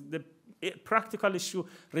attributions, the practical issue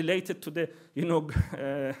related to the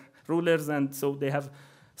rulers, and so they have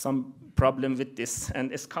some problem with this.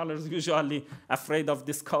 And scholars usually afraid of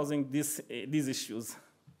discussing these issues.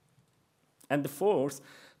 And the fourth,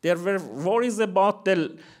 there were worries about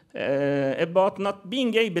not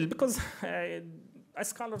being able, because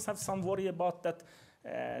scholars have some worry about that.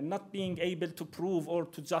 Not being able to prove or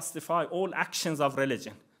to justify all actions of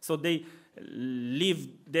religion. So they leave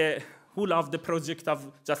the whole of the project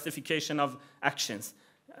of justification of actions.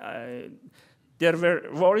 There were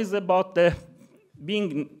worries about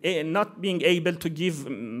not being able to give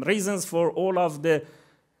reasons for all of the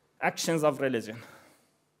actions of religion.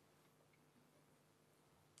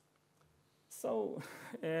 So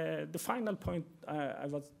the final point, I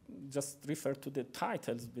was just refer to the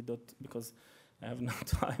titles because I have no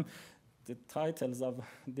time, the titles of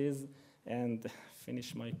this, and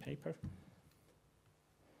finish my paper.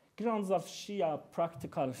 Grounds of Shiite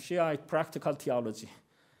practical theology.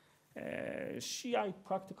 Shiite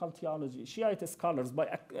practical theology, Shiite scholars, by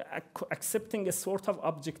accepting a sort of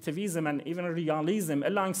objectivism and even realism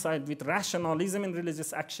alongside with rationalism in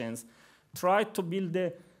religious actions, tried to build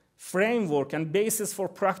a framework and basis for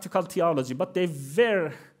practical theology, but they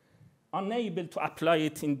were unable to apply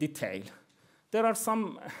it in detail. There are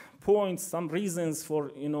some points, some reasons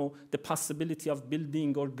for the possibility of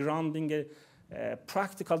building or grounding a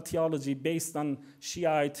practical theology based on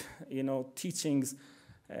Shiite teachings.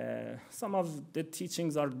 Some of the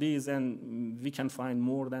teachings are these, and we can find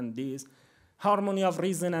more than these. Harmony of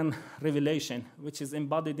reason and revelation, which is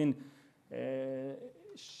embodied in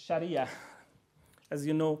Sharia. As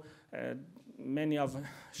you know, many of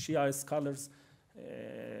Shia scholars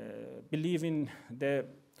believe in the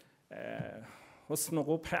husn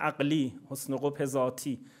qubh aqli, husn qubh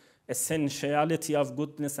zati, essentiality of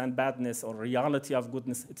goodness and badness, or reality of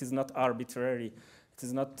goodness. It is not arbitrary. It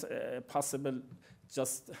is not possible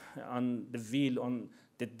just on the will, on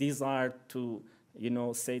the desire to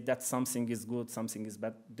say that something is good, something is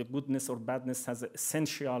bad. The goodness or badness has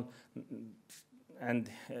essential and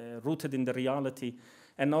rooted in the reality,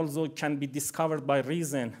 and also can be discovered by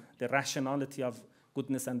reason, the rationality of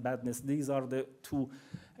goodness and badness. These are the 2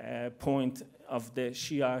 points of the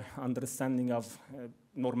Shia understanding of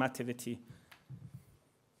normativity.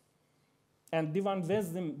 And divine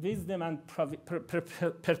wisdom and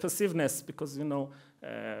purposiveness, because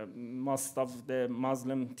most of the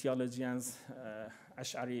Muslim theologians,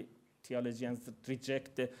 Ash'ari theologians,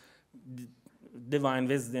 reject the divine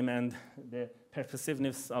wisdom and the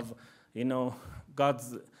purposiveness of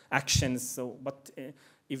God's actions. So, but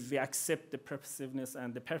if we accept the purposiveness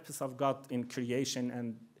and the purpose of God in creation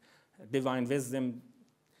and divine wisdom,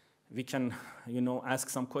 we can ask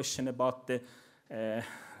some question about the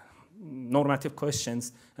normative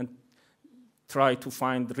questions and try to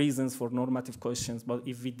find reasons for normative questions. But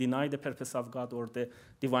if we deny the purpose of God or the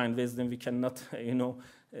divine wisdom, we cannot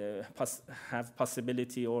have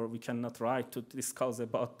possibility, or we cannot write to discuss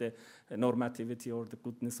about the normativity or the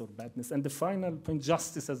goodness or badness. And the final point,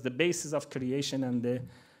 justice as the basis of creation and the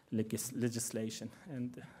legislation.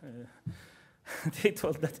 And they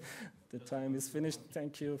told that the time is finished.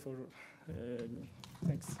 Thank you for,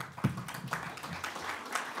 thanks.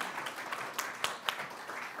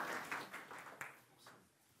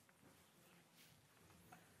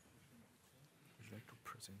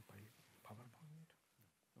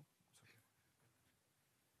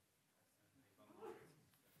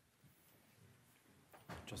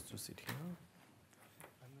 Just to sit here.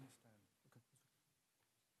 I'm going to stand.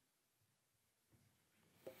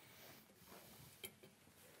 Okay.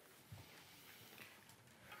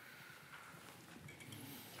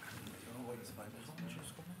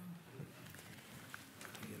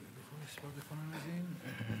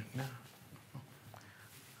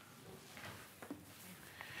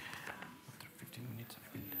 After 15 minutes, I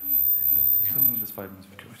will. Tell me when there's 5 minutes.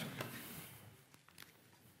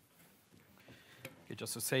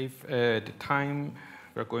 Just to save the time,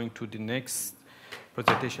 we're going to the next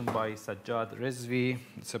presentation by Sajjad Rizvi.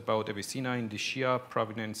 It's about Avicenna in the Shia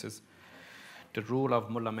provinces, the rule of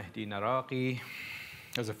Mullah Mahdi Naraqi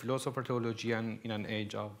as a philosopher-theologian in an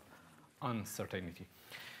age of uncertainty.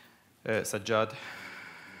 Sajjad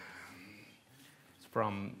is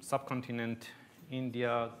from subcontinent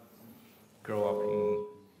India, grew up in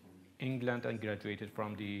England and graduated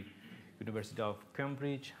from the University of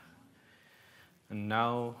Cambridge. And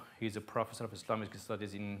now he's a professor of Islamic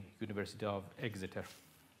studies in University of Exeter.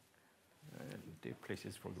 The place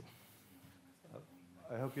is for you.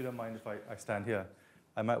 I hope you don't mind if I stand here.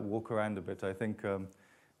 I might walk around a bit. I think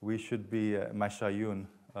we should be mashayun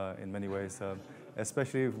in many ways,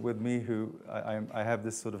 especially with me, who I have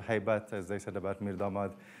this sort of haybat, as they said about Mir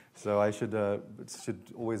Damad, so I should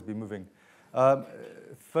always be moving.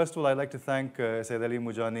 First of all, I'd like to thank Sayyid Ali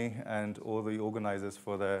Mujani and all the organizers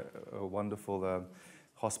for their wonderful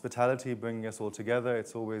hospitality, bringing us all together.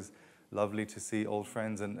 It's always lovely to see old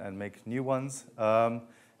friends and make new ones.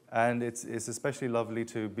 And it's especially lovely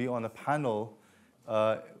to be on a panel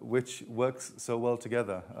which works so well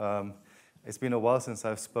together. It's been a while since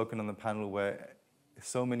I've spoken on the panel where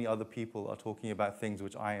so many other people are talking about things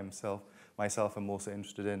which I myself am also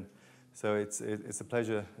interested in. So it's a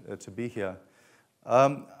pleasure to be here.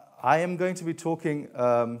 I am going to be talking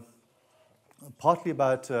partly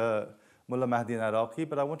about Mullah Mahdi Naraqi,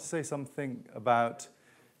 but I want to say something about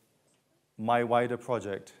my wider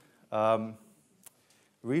project.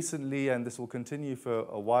 Recently, and this will continue for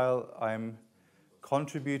a while, I'm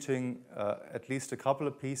contributing at least a couple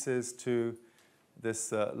of pieces to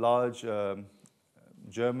this large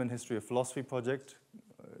German history of philosophy project,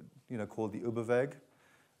 called the Überweg.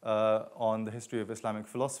 on the history of Islamic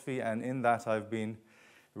philosophy, and in that I've been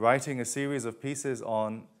writing a series of pieces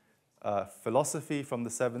on philosophy from the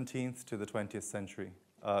 17th to the 20th century,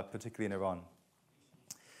 particularly in Iran.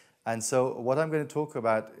 And so what I'm going to talk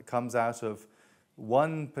about comes out of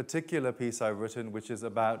one particular piece I've written, which is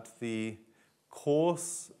about the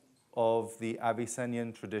course of the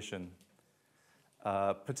Avicennian tradition,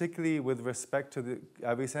 particularly with respect to the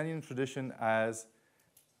Avicennian tradition as,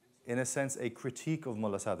 in a sense, a critique of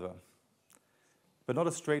Mullah Sadra, but not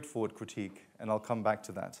a straightforward critique, and I'll come back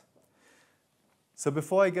to that. So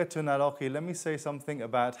before I get to Naraqi, let me say something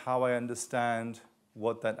about how I understand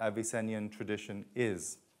what that Avicennian tradition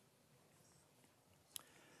is.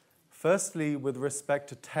 Firstly, with respect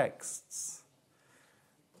to texts,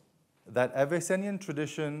 that Avicennian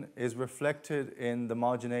tradition is reflected in the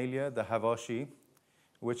marginalia, the Hawashi,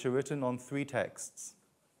 which are written on three texts.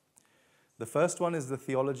 The first one is the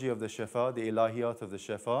Theology of the Shi'a, the Ilahiyat of the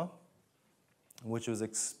Shi'a, which was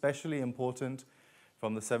especially important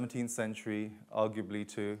from the 17th century, arguably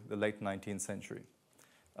to the late 19th century.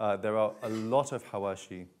 There are a lot of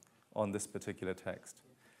Hawashi on this particular text.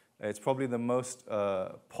 It's probably the most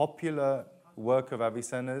popular work of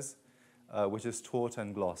Avicenna's, which is taught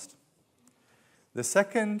and glossed. The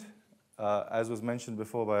second, as was mentioned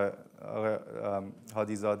before by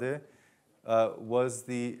Hadizadeh, was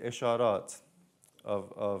the Isharat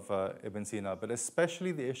of Ibn Sina, but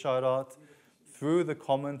especially the Isharat through the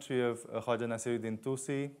commentary of Khaja Nasiruddin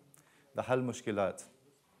Tusi, the Hal Mushkilat.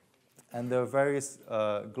 And there are various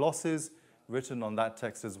glosses written on that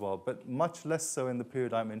text as well, but much less so in the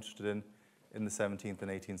period I'm interested in the 17th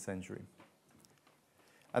and 18th century.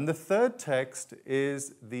 And the third text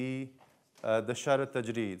is the Sharh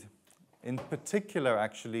al-Tajrid. In particular,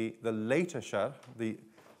 actually, the later Sharh, the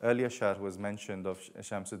earlier Sharh was mentioned of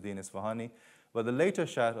Shamsuddin Isfahani, but the later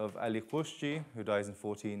Sharh of Ali Qushji, who dies in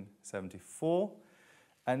 1474,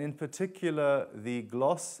 and in particular, the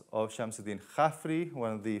gloss of Shamsuddin Khafri,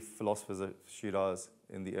 one of the philosophers of Shiraz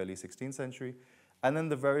in the early 16th century, and then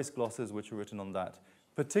the various glosses which were written on that,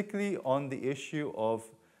 particularly on the issue of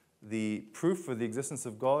the proof for the existence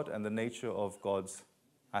of God and the nature of God's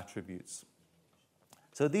attributes.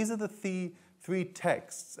 So these are the three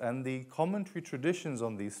texts and the commentary traditions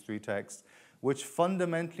on these three texts, which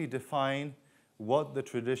fundamentally define what the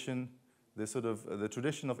tradition, the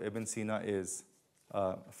tradition of Ibn Sina is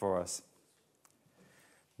for us.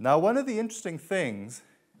 Now, one of the interesting things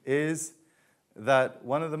is that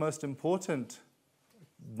one of the most important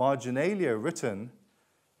marginalia written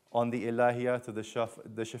on the Ilahiyat of the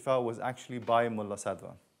Shifa was actually by Mullah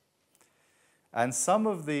Sadra. And some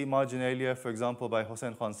of the marginalia, for example, by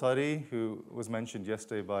Hossein Khansari, who was mentioned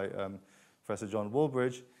yesterday by Professor John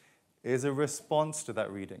Walbridge, is a response to that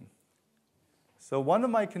reading. So one of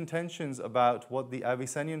my contentions about what the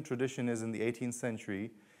Avicennian tradition is in the 18th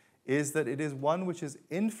century is that it is one which is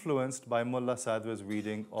influenced by Mullah Sadra's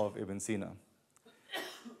reading of Ibn Sina.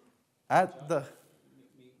 At the...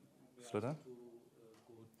 Slow down?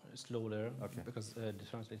 Slower, okay. Because the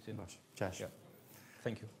translation... Chash. Yeah.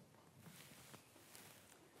 Thank you.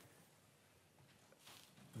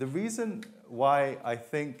 The reason why I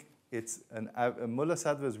think it's a Mullah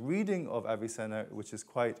Sadra's reading of Avicenna, which is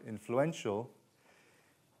quite influential,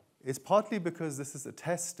 is partly because this is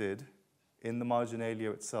attested in the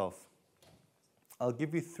marginalia itself. I'll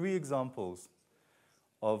give you 3 examples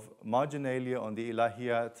of marginalia on the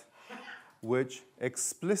Ilahiyat which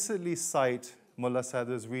explicitly cite Mullah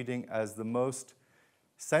Sadra's reading as the most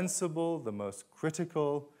sensible, the most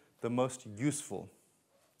critical, the most useful.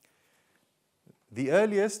 The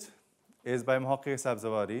earliest is by Muhammad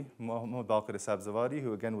Baqir Sabzawari,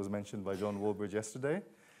 who again was mentioned by John Walbridge yesterday,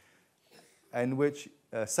 in which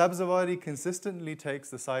Sabzawari consistently takes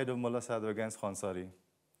the side of Mullah Sadr against Khansari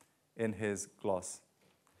in his gloss,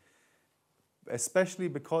 especially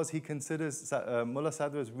because he considers Mullah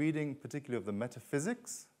Sadra's reading, particularly of the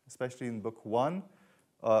metaphysics, especially in book 1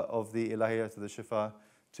 of the Ilahiyat of the Shifa,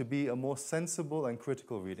 to be a more sensible and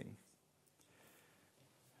critical reading.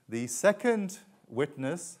 The second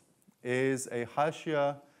witness is a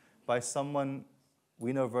hashia by someone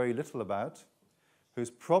we know very little about, who's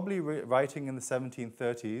probably writing in the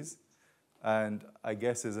 1730s, and I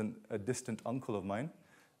guess is a distant uncle of mine,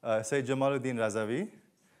 Sayyid Jamaluddin Razavi,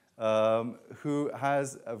 who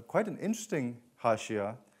has quite an interesting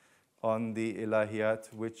hashia on the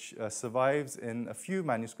Ilahiyat, which survives in a few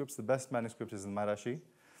manuscripts. The best manuscript is in Marashi.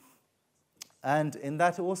 And in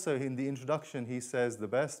that also, in the introduction, he says the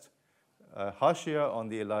best hashia on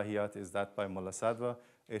the Ilahiyat is that by Mullah Sadra.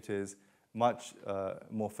 It is much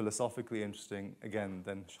more philosophically interesting, again,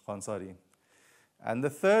 than Khansari. And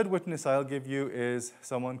the third witness I'll give you is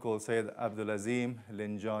someone called Sayyid Abdulazim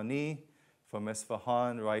Linjani from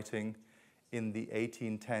Isfahan, writing in the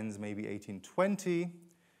 1810s, maybe 1820,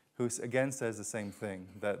 who again says the same thing,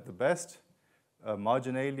 that the best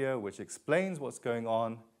marginalia which explains what's going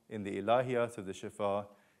on in the ilahiyat of the Shifa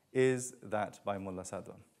is that by Mullah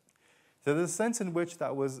Sadra. So there's a sense in which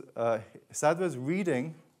that was Sadra's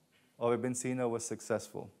reading of Ibn Sina was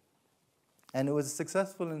successful. And it was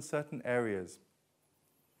successful in certain areas.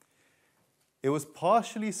 It was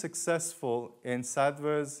partially successful in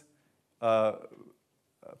Sadra's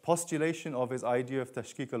postulation of his idea of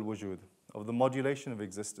tashkik al-wujud, of the modulation of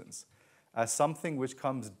existence, as something which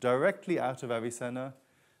comes directly out of Avicenna,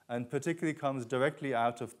 and particularly comes directly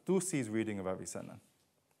out of Tusi's reading of Avicenna.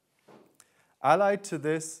 Allied to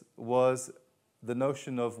this was the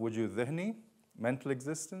notion of wujud dhihni, mental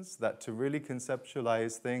existence, that to really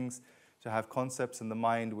conceptualize things, to have concepts in the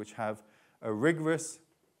mind which have a rigorous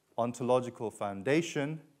ontological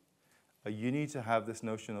foundation, you need to have this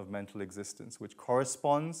notion of mental existence, which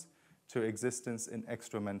corresponds to existence in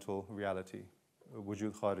extramental reality,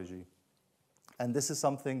 wujud khariji. And this is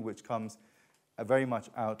something which comes very much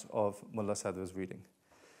out of Mullah Sadra's reading.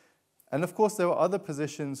 And of course, there were other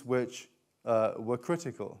positions which were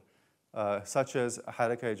critical, such as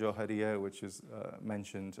Haraka Jawhariya, which is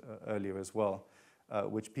mentioned earlier as well,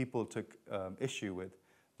 which people took issue with.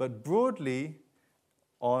 But broadly,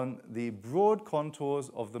 on the broad contours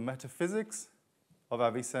of the metaphysics of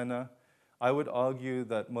Avicenna, I would argue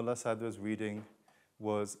that Mullah Sadra's reading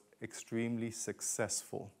was extremely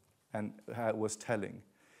successful and was telling.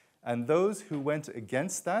 And those who went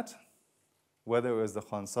against that, whether it was the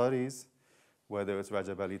Khansaris, whether it's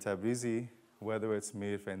Rajab Ali Tabrizi, whether it's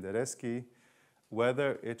Mir Fendereski,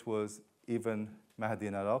 whether it was even Mahdi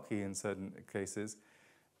Naraqi in certain cases,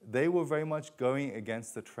 they were very much going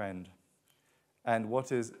against the trend. And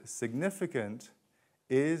what is significant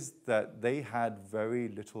is that they had very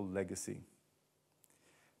little legacy.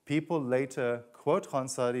 People later quote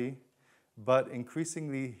Khansari, but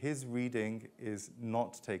increasingly his reading is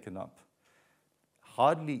not taken up.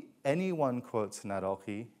 Hardly anyone quotes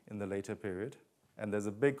Naraqi in the later period, and there's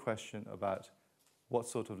a big question about what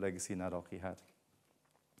sort of legacy Naraqi had.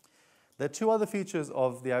 There are two other features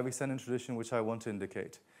of the Avicennan tradition which I want to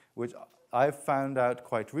indicate, which I've found out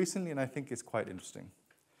quite recently and I think is quite interesting.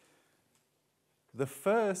 The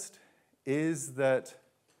first is that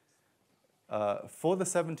for the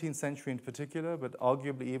 17th century in particular, but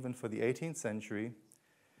arguably even for the 18th century,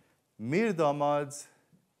 Mir Damad's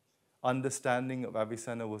understanding of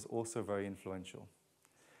Avicenna was also very influential.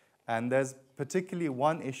 And there's particularly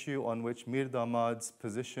one issue on which Mir Damad's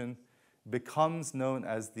position becomes known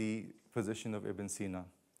as the position of Ibn Sina.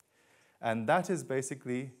 And that is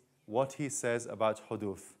basically what he says about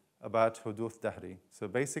huduth dahri. So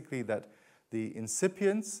basically that the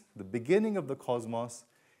incipience, the beginning of the cosmos,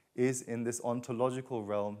 is in this ontological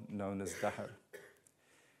realm known as dahr.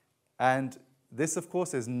 And this, of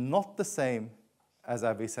course, is not the same as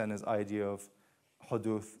Avicenna's idea of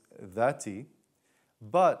huduth dhati,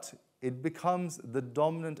 but it becomes the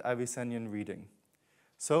dominant Avicennian reading.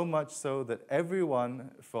 So much so that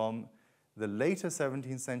everyone from the later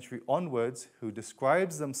 17th century onwards who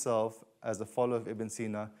describes themselves as a follower of Ibn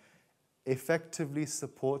Sina effectively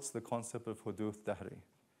supports the concept of huduth dahri.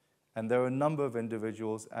 And there are a number of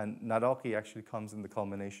individuals, and Naraqi actually comes in the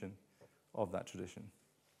culmination of that tradition.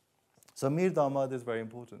 So Mir Damad is very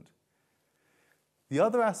important. The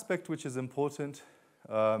other aspect which is important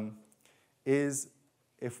is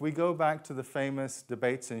if we go back to the famous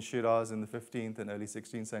debates in Shiraz in the 15th and early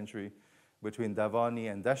 16th century between Davani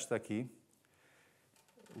and Dashtaki,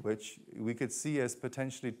 which we could see as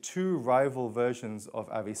potentially two rival versions of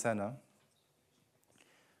Avicenna.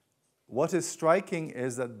 What is striking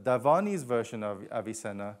is that Davani's version of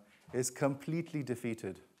Avicenna is completely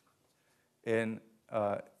defeated in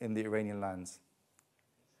the Iranian lands.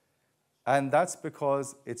 And that's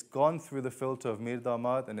because it's gone through the filter of Mir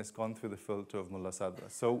Damad and it's gone through the filter of Mullah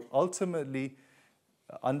Sadra. So ultimately,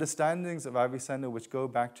 understandings of Avicenna which go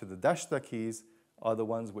back to the Dashtakis are the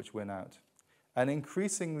ones which win out. And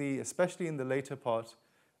increasingly, especially in the later part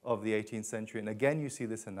of the 18th century, and again you see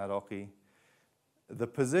this in Naraqi, the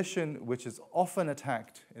position which is often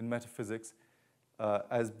attacked in metaphysics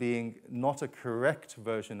as being not a correct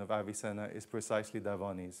version of Avicenna is precisely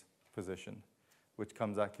Davani's position, which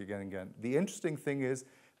comes back again and again. The interesting thing is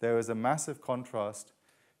there is a massive contrast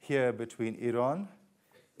here between Iran,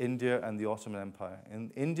 India, and the Ottoman Empire.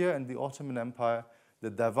 In India and the Ottoman Empire, the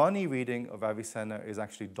Davani reading of Avicenna is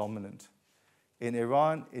actually dominant. In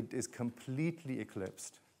Iran, it is completely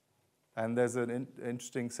eclipsed. And there's an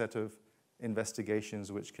interesting set of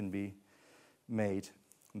investigations which can be made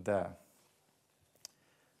there.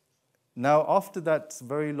 Now, after that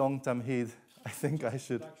very long tamheed, I think I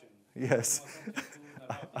should, yes,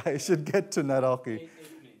 I should get to Naraqi.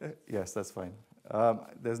 Yes, that's fine.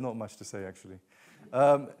 There's not much to say, actually.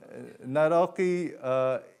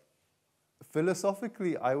 Naraqi,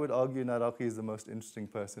 philosophically, I would argue Naraqi is the most interesting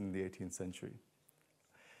person in the 18th century.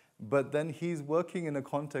 But then he's working in a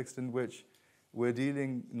context in which we're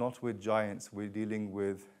dealing not with giants, we're dealing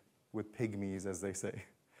with pygmies, as they say.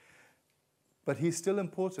 But he's still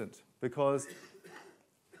important because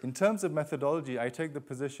in terms of methodology, I take the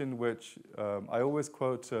position which I always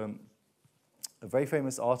quote a very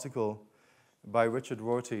famous article by Richard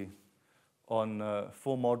Rorty on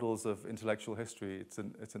 4 models of intellectual history. It's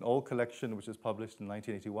an old collection which was published in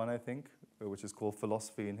 1981, I think, which is called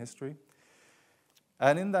Philosophy in History.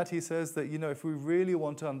 And in that he says that, if we really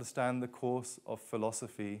want to understand the course of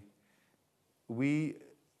philosophy, we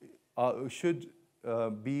should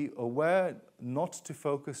be aware not to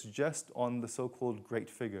focus just on the so-called great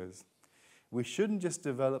figures. We shouldn't just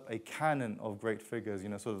develop a canon of great figures,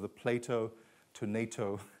 sort of the Plato to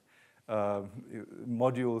NATO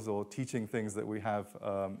modules or teaching things that we have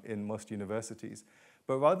in most universities.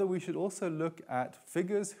 But rather we should also look at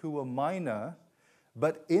figures who were minor,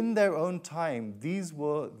 but in their own time, these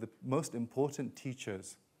were the most important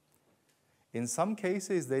teachers. In some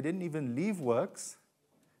cases, they didn't even leave works.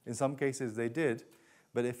 In some cases, they did.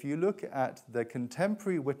 But if you look at the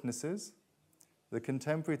contemporary witnesses, the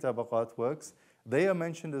contemporary tabaqat works, they are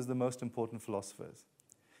mentioned as the most important philosophers.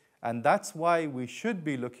 And that's why we should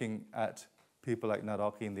be looking at people like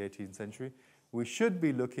Naraqi in the 18th century. We should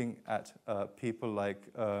be looking at people like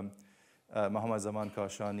Muhammad Zaman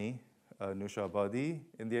Kashani, Nushabadi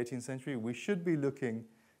in the 18th century. We should be looking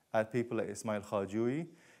at people like Ismail Khajui.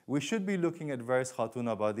 We should be looking at various Khatun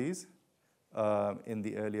Abadis in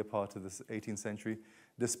the earlier part of the 18th century,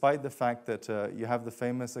 despite the fact that you have the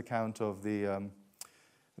famous account of the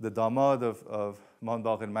damad of Muhammad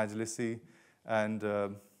Baqir Majlisi, and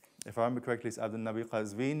if I remember correctly, it's Abdul Nabi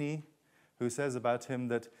Qazvini, who says about him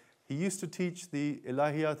that he used to teach the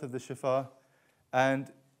ilahiyat of the Shifa,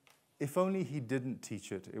 and if only he didn't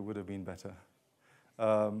teach it, it would have been better.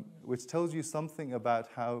 Which tells you something about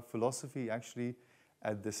how philosophy actually,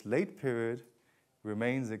 at this late period,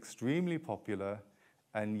 remains extremely popular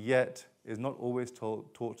and yet is not always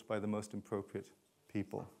taught by the most appropriate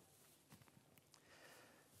people.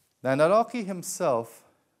 Now, Naraqi himself,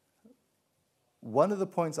 one of the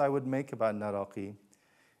points I would make about Naraqi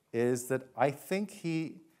is that I think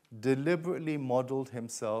he deliberately modeled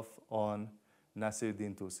himself on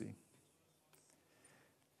Nasiruddin Tusi.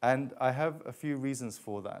 And I have a few reasons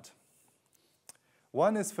for that.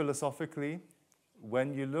 One is philosophically,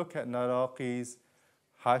 when you look at Naraqi's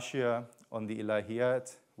Hashia on the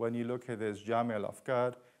Ilahiyat, when you look at his Jami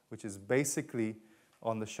al-Afkar, which is basically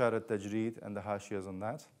on the Shar al-Tajrid and the Hashiyas on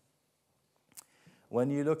that. When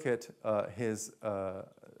you look at his Luma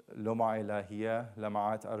Ilahiyya,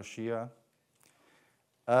 Lama'at Arshiyya,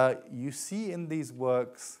 you see in these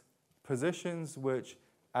works positions which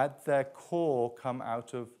at their core come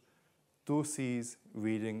out of Tusi's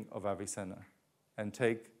reading of Avicenna and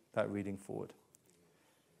take that reading forward.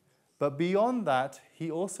 But beyond that, he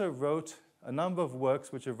also wrote a number of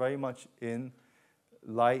works which are very much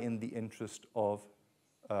lie in the interest of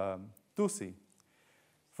Tusi.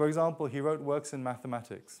 For example, he wrote works in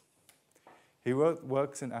mathematics. He wrote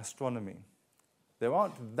works in astronomy. There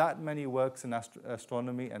aren't that many works in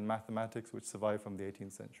astronomy and mathematics which survive from the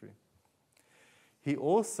 18th century. He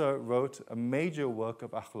also wrote a major work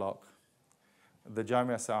of akhlaq, the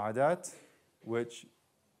Jamia Sa'adat, which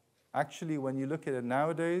actually, when you look at it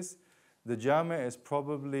nowadays, the Jamia is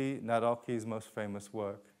probably Naraqi's most famous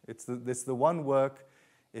work. It's the one work,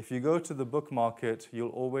 if you go to the book market, you'll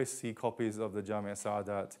always see copies of the Jamia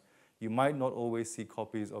Sa'adat. You might not always see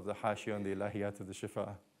copies of the Hashiyah and the Ilahiyat of the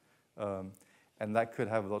Shifa. And that could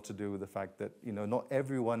have a lot to do with the fact that, not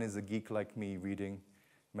everyone is a geek like me reading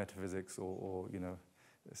metaphysics or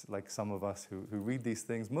like some of us who read these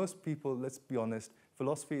things. Most people, let's be honest,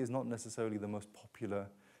 philosophy is not necessarily the most popular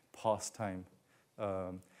pastime.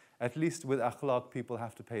 At least with akhlaq, people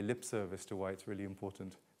have to pay lip service to why it's really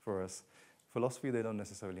important for us. Philosophy, they don't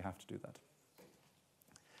necessarily have to do that.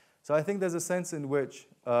 So I think there's a sense in which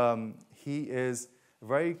he is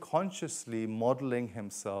very consciously modeling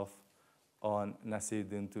himself on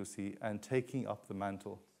Nasiruddin Tusi and taking up the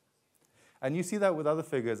mantle. And you see that with other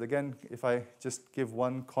figures. Again, if I just give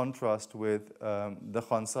one contrast with the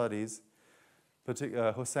Khansaris,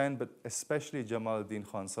 Hussein, but especially Jamal ad-Din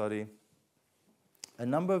Khansari, a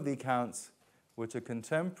number of the accounts which are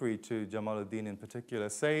contemporary to Jamaluddin in particular,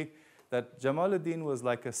 say that Jamaluddin was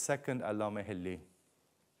like a second Allama Hilli.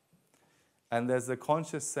 And there's a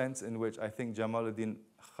conscious sense in which I think Jamaluddin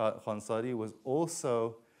Khansari was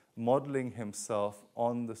also modeling himself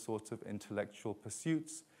on the sorts of intellectual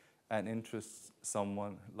pursuits and interests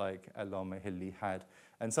someone like Allama Hilli had.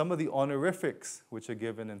 And some of the honorifics which are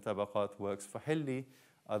given in Tabaqat works for Hilli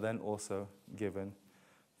are then also given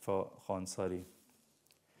for Khansari.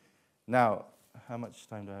 Now, how much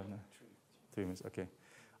time do I have now? 3 minutes, okay.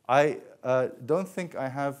 I don't think I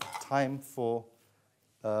have time for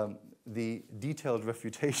the detailed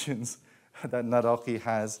refutations that Naraqi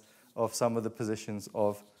has of some of the positions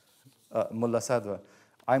of Mullah Sadra.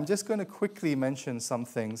 I'm just going to quickly mention some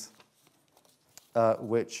things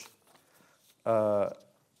which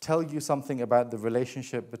tell you something about the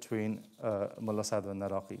relationship between Mullah Sadra and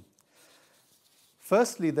Naraqi.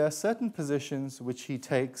 Firstly, there are certain positions which he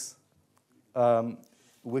takes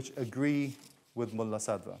which agree with Mullah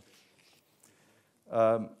Sadra.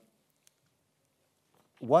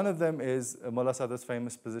 One of them is Mullah Sadra's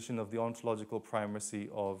famous position of the ontological primacy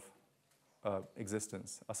of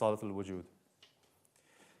existence, Asalat al-Wujud.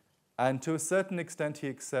 And to a certain extent, he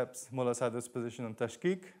accepts Mullah Sadra's position on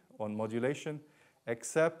tashkik, on modulation,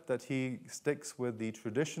 except that he sticks with the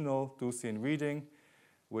traditional Tusian reading,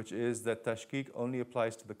 which is that tashkik only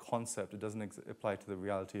applies to the concept, it doesn't apply to the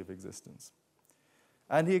reality of existence.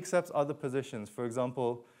 And he accepts other positions. For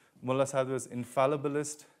example, Mullah Sadra's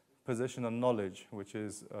infallibilist position on knowledge, which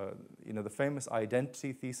is the famous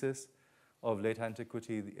identity thesis of late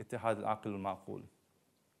antiquity, the Ittihad al-Aql al-Ma'qul.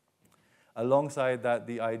 Alongside that,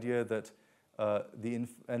 the idea that the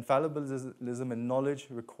infallibilism in knowledge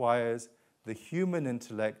requires the human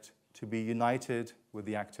intellect to be united with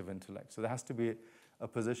the active intellect. So there has to be a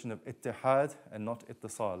position of ittihad and not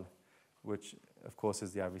ittisal, which of course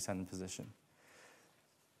is the Avicenna position.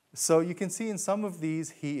 So you can see in some of these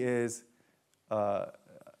he is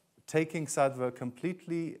taking Sadra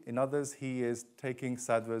completely. In others, he is taking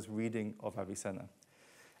Sadra's reading of Avicenna.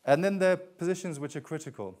 And then there are positions which are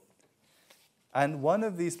critical. And one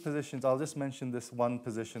of these positions, I'll just mention this one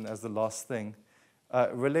position as the last thing,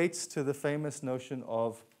 relates to the famous notion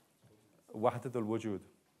of Wahdat al-Wujud,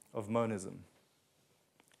 of monism.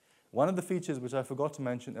 One of the features which I forgot to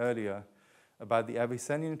mention earlier about the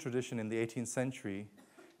Avicennian tradition in the 18th century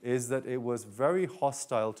is that it was very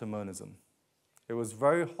hostile to monism. It was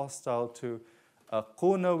very hostile to a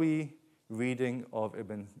Qunawi reading of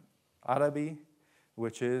Ibn Arabi,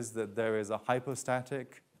 which is that there is a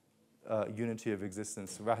hypostatic unity of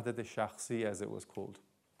existence, Wahdat al-Shakhsi as it was called.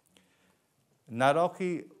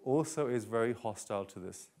 Naraqi also is very hostile to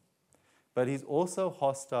this. But he's also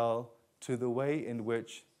hostile to the way in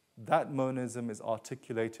which that monism is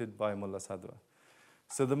articulated by Mullah Sadra.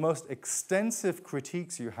 So the most extensive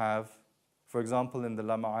critiques you have, for example, in the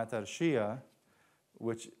Lama'at al-Shia,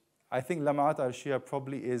 which I think Lama'at al-Shia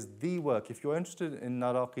probably is the work. If you're interested in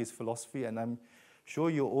Naraqi's philosophy, and I'm sure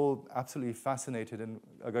you're all absolutely fascinated and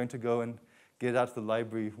are going to go and get out of the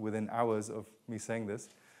library within hours of me saying this,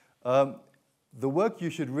 the work you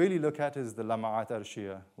should really look at is the Lama'at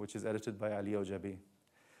al-Shia, which is edited by Ali Ojabi,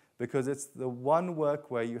 because it's the one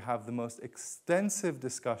work where you have the most extensive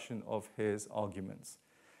discussion of his arguments.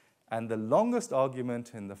 And the longest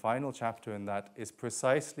argument in the final chapter in that is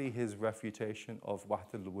precisely his refutation of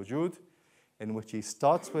Wahdat al-Wujud, in which he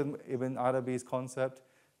starts with Ibn Arabi's concept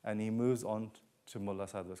and he moves on to Mullah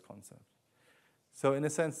Sadra's concept. So in a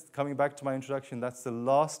sense, coming back to my introduction, that's the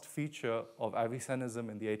last feature of Avicennism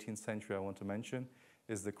in the 18th century I want to mention,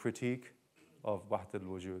 is the critique of Wahdat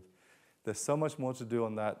al-Wujud. There's so much more to do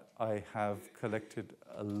on that. I have collected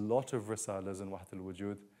a lot of risalas on Wahdat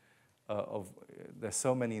al-Wujud. There's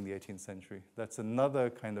so many in the 18th century. That's another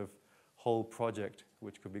kind of whole project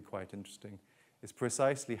which could be quite interesting. Is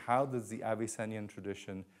precisely how does the Avicennian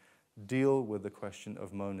tradition deal with the question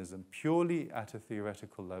of monism, purely at a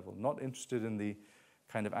theoretical level, not interested in the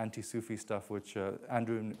kind of anti-Sufi stuff which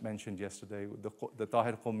Andrew mentioned yesterday, the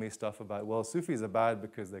Tahir Qummi stuff about, well, Sufis are bad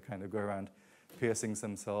because they kind of go around piercing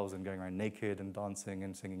themselves and going around naked and dancing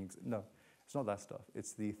and singing. No, it's not that stuff.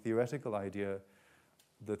 It's the theoretical idea,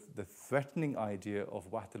 the threatening idea of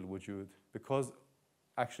Wahdat al-Wujud, because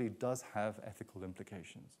actually it does have ethical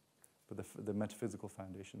implications, but the metaphysical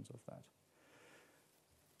foundations of that.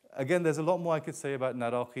 Again, there's a lot more I could say about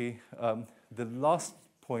Naraqi. The last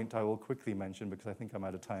point I will quickly mention, because I think I'm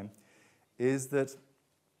out of time, is that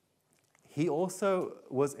he also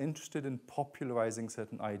was interested in popularizing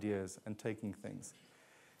certain ideas and taking things.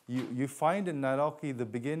 You find in Naraqi the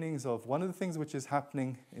beginnings of one of the things which is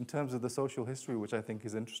happening in terms of the social history, which I think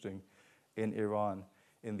is interesting in Iran,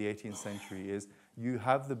 in the 18th century is you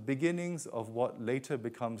have the beginnings of what later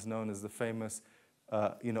becomes known as the famous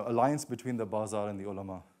alliance between the Bazar and the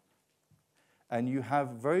ulama. And you have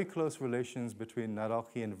very close relations between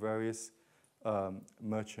Naraqi and various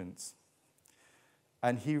merchants.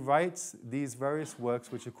 And he writes these various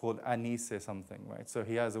works which are called Anis something, right? So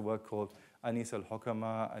he has a work called Anis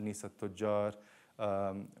al-Hukama, Anis al-Tujjar,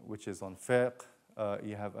 which is on fiqh.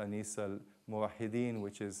 You have Anis al-Muwahhidin,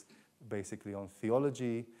 which is basically on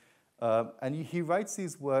theology. And he writes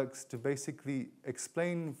these works to basically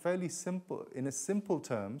explain fairly simple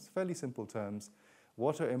terms,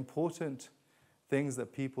 what are important things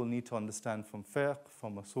that people need to understand from fiqh,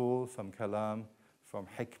 from usul, from kalam, from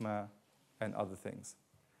hikmah, and other things.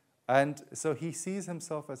 And so he sees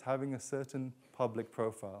himself as having a certain public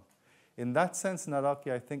profile. In that sense,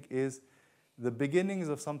 Naraqi, I think, is the beginnings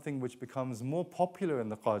of something which becomes more popular in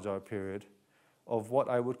the Qajar period, of what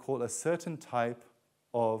I would call a certain type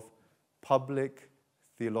of public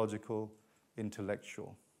theological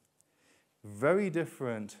intellectual. Very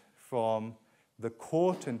different from the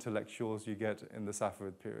court intellectuals you get in the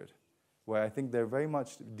Safavid period, where I think they're very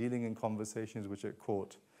much dealing in conversations which are at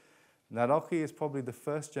court. Naraqi is probably the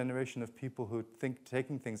first generation of people who think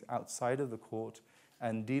taking things outside of the court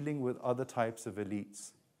and dealing with other types of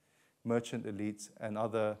elites, merchant elites and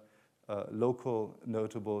other local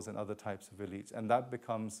notables and other types of elites. And that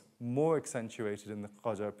becomes more accentuated in the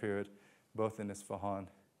Qajar period, both in Isfahan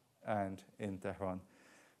and in Tehran.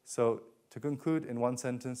 So to conclude in one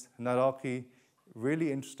sentence, Naraqi,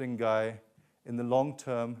 really interesting guy, in the long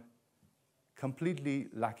term, completely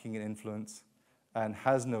lacking in influence and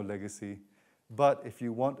has no legacy. But if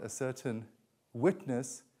you want a certain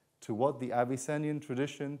witness to what the Avicennian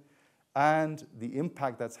tradition and the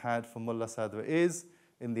impact that's had for Mullah Sadr is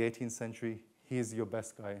in the 18th century, he is your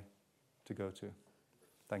best guy to go to.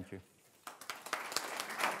 Thank you.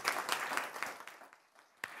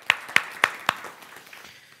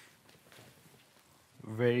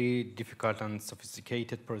 Very difficult and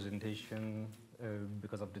sophisticated presentation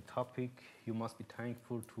because of the topic. You must be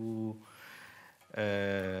thankful to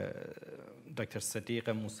Dr.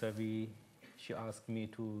 Sedigheh Mousavi. She asked me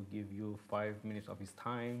to give you 5 minutes of his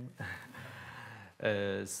time.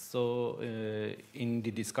 So in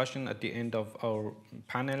the discussion at the end of our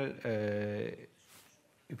panel,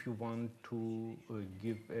 if you want to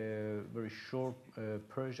give a very short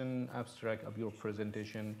Persian abstract of your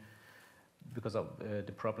presentation, because of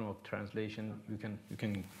the problem of translation, you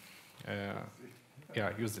can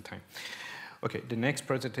use the time. Okay, the next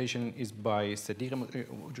presentation is by Sedigheh.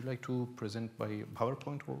 Would you like to present by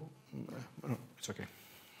PowerPoint or? No, it's okay.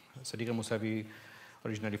 Sedigheh Mousavi,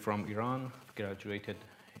 originally from Iran, graduated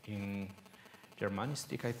in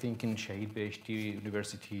Germanistic, I think, in Shahid Beheshti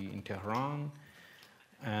University in Tehran,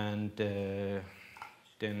 and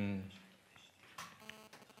then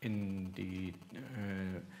in the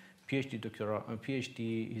PhD,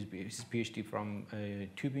 his PhD from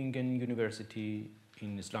Tübingen University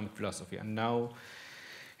in Islamic philosophy, and now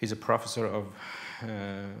he's a professor of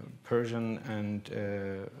Persian and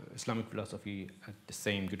Islamic philosophy at the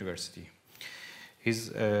same university. His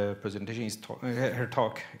presentation is her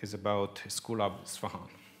talk is about School of Isfahan.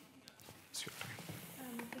 It's your time.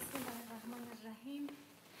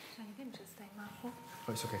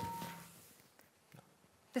 Oh, it's okay.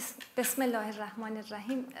 بسم الله الرحمن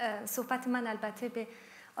الرحیم. صحبت من البته به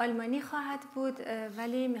آلمانی خواهد بود،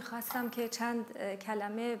 ولی میخواستم که چند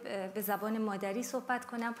کلمه به زبان مادری صحبت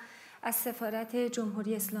کنم. از سفارت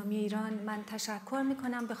جمهوری اسلامی ایران من تشکر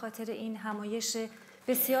میکنم به خاطر این همایش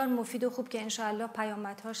بسیار مفید و خوب که انشاءالله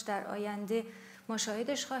پیامدهاش در آینده ما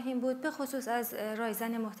شاهدش خواهیم بود، به خصوص از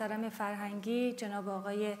رایزن محترم فرهنگی جناب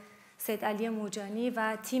آقای سید علی موجانی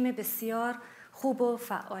و تیم بسیار خوب و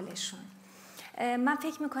فعالشون. من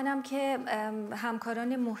فکر میکنم که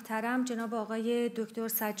همکاران محترم جناب آقای دکتر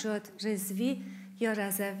سجاد رضوی یا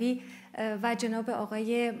رضوی و جناب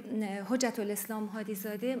آقای حجت الاسلام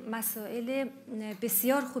حادیزاده مسائل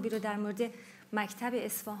بسیار خوبی رو در مورد مکتب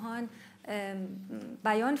اصفهان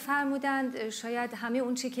بیان فرمودند. شاید همه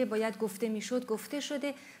اون چی که باید گفته میشد گفته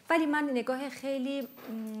شده، ولی من نگاه خیلی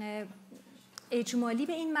اجمالی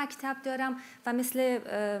به این مکتب دارم و مثل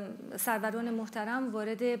سروران محترم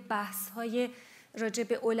وارد بحث‌های راجع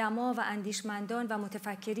به علما و اندیشمندان و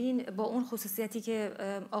متفکرین با اون خصوصیتی که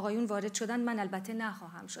آقایون وارد شدن من البته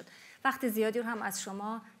نخواهم شد. وقت زیادی رو هم از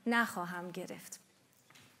شما نخواهم گرفت.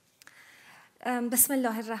 بسم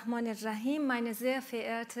الله الرحمن الرحیم. Meine sehr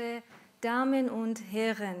verehrte Damen und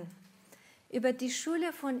Herren, über die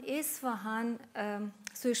Schule von Isfahan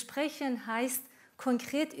zu sprechen heißt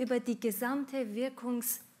konkret über die gesamte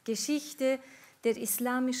Wirkungsgeschichte der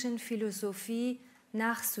islamischen Philosophie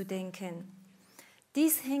nachzudenken.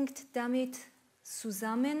 Dies hängt damit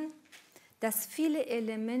zusammen, dass viele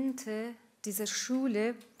Elemente dieser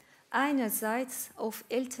Schule einerseits auf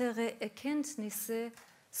ältere Erkenntnisse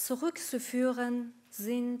zurückzuführen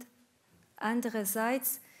sind,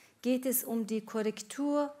 andererseits geht es um die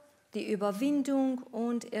Korrektur, die Überwindung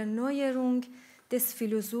und Erneuerung des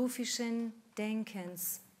philosophischen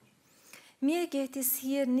Denkens. Mir geht es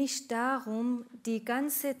hier nicht darum, die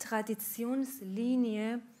ganze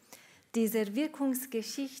Traditionslinie dieser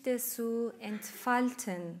Wirkungsgeschichte zu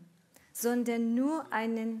entfalten, sondern nur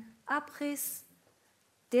einen Abriss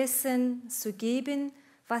dessen zu geben,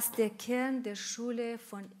 was der Kern der Schule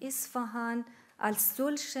von Isfahan als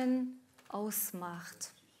solchen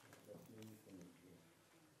ausmacht.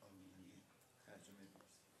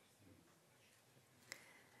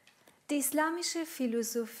 Die islamische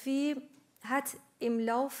Philosophie hat im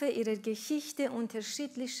Laufe ihrer Geschichte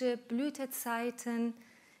unterschiedliche Blütezeiten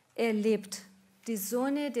erlebt. Die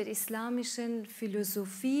Sonne der islamischen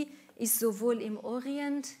Philosophie ist sowohl im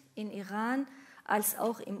Orient, in Iran, als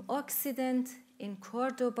auch im Okzident, in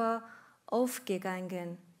Cordoba,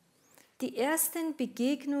 aufgegangen. Die ersten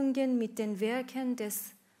Begegnungen mit den Werken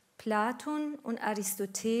des Platon und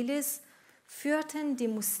Aristoteles führten die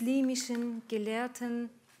muslimischen Gelehrten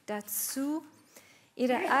dazu,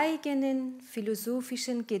 ihre eigenen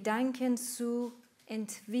philosophischen Gedanken zu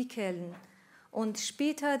entwickeln und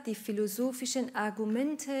später die philosophischen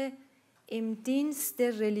Argumente im Dienst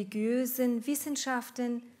der religiösen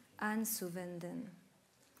Wissenschaften anzuwenden.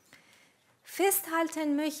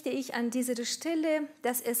 Festhalten möchte ich an dieser Stelle,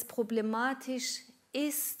 dass es problematisch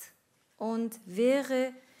ist und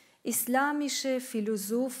wäre, islamische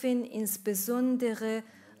Philosophen, insbesondere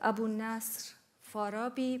Abu Nasr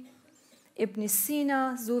Farabi, Ibn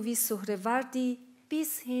Sina sowie Suhrawardi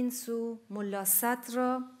bis hin zu Mullah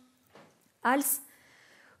Sadra als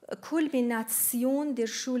Kulmination der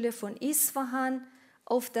Schule von Isfahan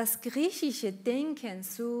auf das griechische Denken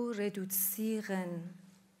zu reduzieren.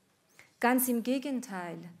 Ganz im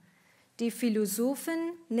Gegenteil, die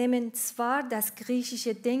Philosophen nehmen zwar das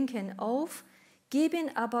griechische Denken auf,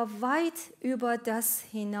 geben aber weit über das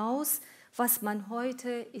hinaus, was man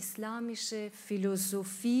heute islamische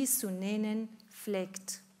Philosophie zu nennen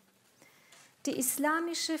pflegt. Die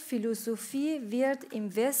islamische Philosophie wird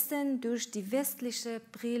im Westen durch die westliche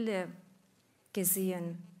Brille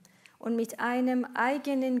gesehen und mit einem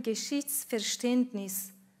eigenen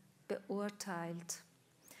Geschichtsverständnis beurteilt.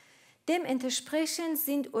 Dementsprechend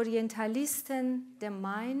sind Orientalisten der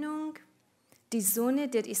Meinung, die Sonne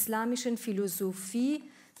der islamischen Philosophie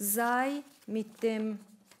sei mit dem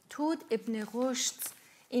Tod Ibn Rushds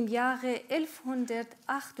im Jahre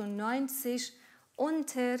 1198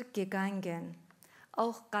 untergegangen.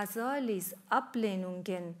 Auch Ghazalis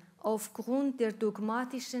Ablehnungen aufgrund der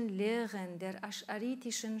dogmatischen Lehren der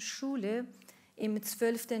asch'aritischen Schule im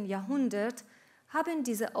 12. Jahrhundert haben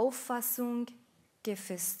diese Auffassung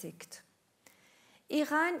gefestigt.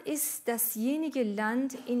 Iran ist dasjenige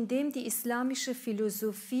Land, in dem die islamische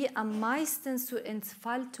Philosophie am meisten zur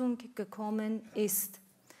Entfaltung gekommen ist.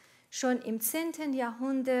 Schon im 10.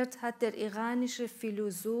 Jahrhundert hat der iranische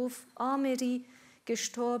Philosoph Ameri,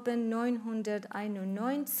 gestorben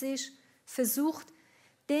 991, versucht,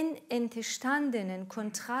 den entstandenen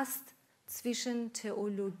Kontrast zwischen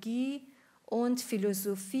Theologie und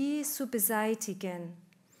Philosophie zu beseitigen.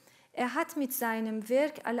 Er hat mit seinem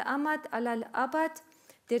Werk Al-Amad al-Abad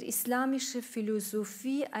der islamischen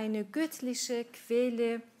Philosophie eine göttliche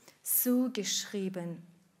Quelle zugeschrieben.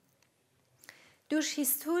 Durch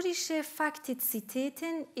historische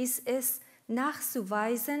Faktizitäten ist es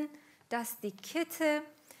nachzuweisen, dass die Kette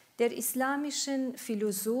der islamischen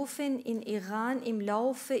Philosophen in Iran im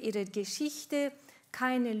Laufe ihrer Geschichte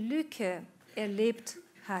keine Lücke erlebt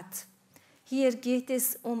hat. Hier geht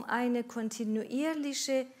es um eine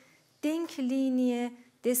kontinuierliche Denklinie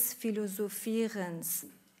des Philosophierens.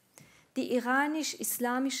 Die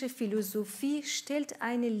iranisch-islamische Philosophie stellt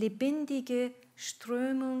eine lebendige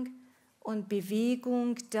Strömung und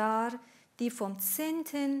Bewegung dar, die vom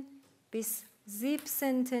 10. bis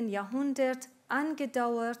 17. Jahrhundert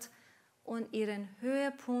angedauert und ihren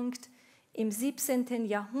Höhepunkt im 17.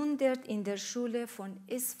 Jahrhundert in der Schule von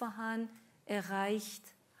Isfahan erreicht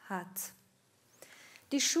hat.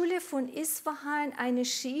 Die Schule von Isfahan, eine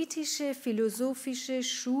schiitische philosophische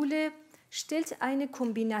Schule, stellt eine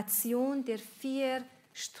Kombination der 4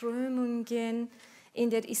 Strömungen in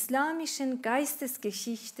der islamischen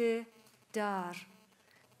Geistesgeschichte dar.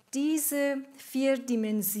 Diese 4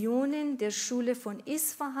 Dimensionen der Schule von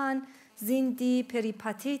Isfahan sind die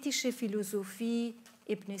peripatetische Philosophie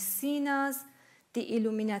Ibn Sinas, die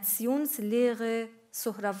Illuminationslehre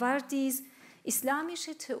Suhrawardis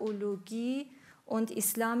Islamische Theologie und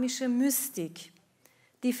islamische Mystik.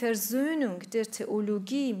 Die Versöhnung der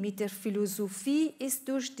Theologie mit der Philosophie ist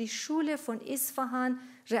durch die Schule von Isfahan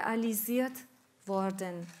realisiert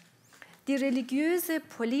worden. Die religiöse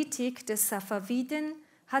Politik des Safawiden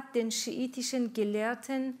hat den schiitischen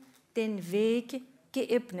Gelehrten den Weg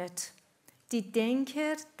geebnet. Die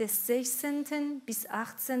Denker des 16. bis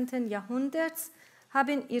 18. Jahrhunderts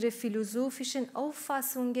haben ihre philosophischen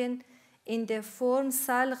Auffassungen in der Form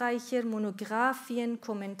zahlreicher Monographien,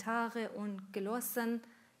 Kommentare und Glossen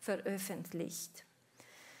veröffentlicht.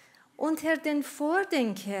 Unter den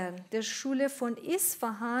Vordenkern der Schule von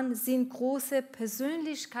Isfahan sind große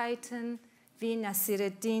Persönlichkeiten wie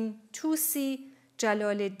Nasireddin Tusi,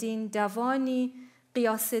 Jalaleddin Davani,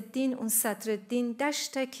 Ghiyaseddin und Sadreddin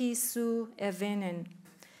Dashtaki zu erwähnen.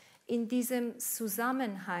 In diesem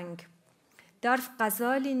Zusammenhang darf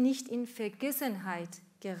Ghazali nicht in Vergessenheit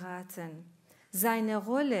geraten. Seine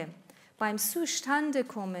Rolle beim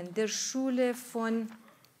Zustandekommen der Schule von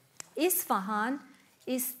Isfahan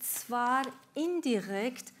ist zwar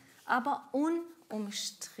indirekt, aber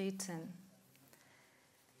unumstritten.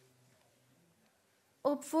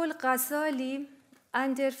 Obwohl Ghazali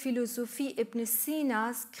an der Philosophie Ibn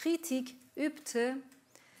Sinas Kritik übte,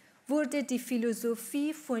 wurde die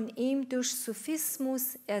Philosophie von ihm durch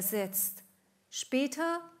Sufismus ersetzt.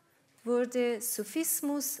 Später wurde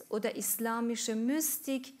Sufismus oder islamische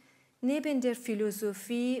Mystik neben der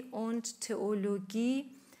Philosophie und Theologie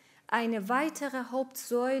eine weitere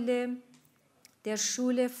Hauptsäule der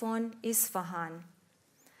Schule von Isfahan.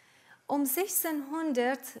 Um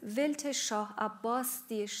 1600 wählte Schah Abbas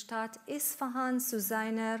die Stadt Isfahan zu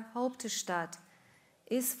seiner Hauptstadt.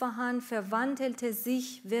 Isfahan verwandelte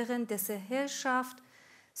sich während dieser Herrschaft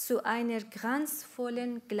zu einer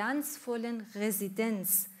glanzvollen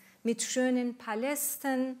Residenz mit schönen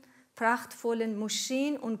Palästen, prachtvollen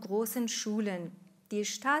Moscheen und großen Schulen. Die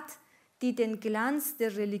Stadt, die den Glanz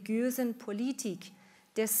der religiösen Politik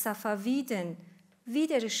der Safawiden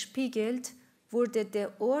widerspiegelt, wurde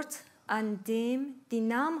der Ort, an dem die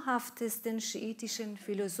namhaftesten schiitischen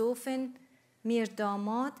Philosophen Mir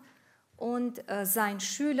Damad und sein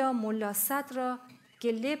Schüler Mullah Sadra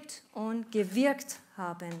gelebt und gewirkt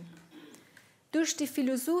haben. Durch die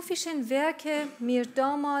philosophischen Werke Mir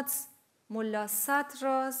Damads, Mullah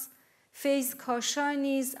Sadras, Feyz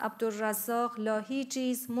Kashanis, Abdurrazzaq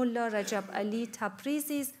Lahijis, Mullah Rajab Ali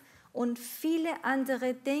Tabrizis und viele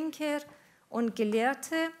andere Denker und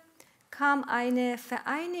Gelehrte kam eine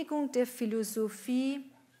Vereinigung der Philosophie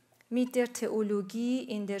mit der Theologie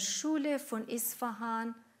in der Schule von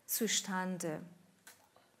Isfahan zustande.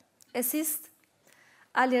 Es ist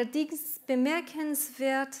allerdings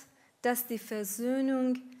bemerkenswert, dass die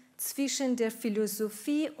Versöhnung zwischen der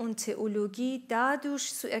Philosophie und Theologie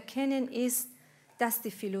dadurch zu erkennen ist, dass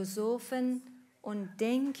die Philosophen und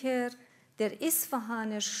Denker der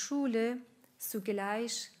Isfahaner Schule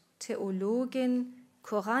zugleich Theologen,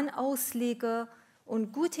 Koranausleger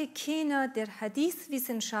und gute Kenner der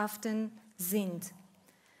Hadith-Wissenschaften sind.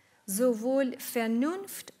 Sowohl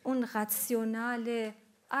Vernunft und rationale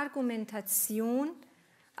Argumentation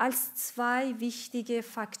als zwei wichtige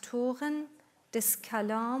Faktoren des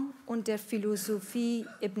Kalam und der Philosophie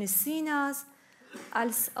Ibn Sinas,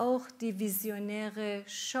 als auch die visionäre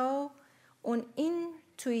Schau und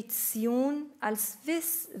Intuition als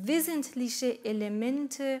wesentliche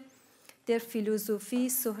Elemente der Philosophie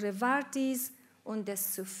Suhrawardis und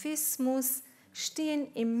des Sufismus stehen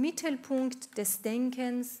im Mittelpunkt des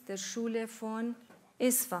Denkens der Schule von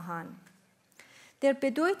Isfahan. Der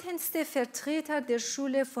bedeutendste Vertreter der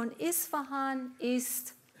Schule von Isfahan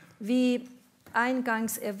ist, wie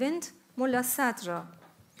eingangs erwähnt, Mullah Sadra.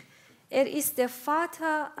 Er ist der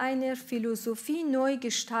Vater einer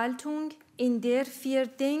Philosophie-Neugestaltung, in der 4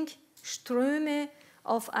 Denkströme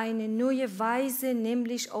auf eine neue Weise,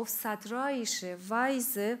 nämlich auf sadraische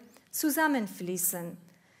Weise, zusammenfließen.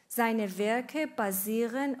 Seine Werke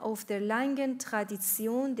basieren auf der langen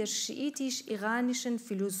Tradition der schiitisch-iranischen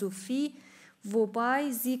Philosophie,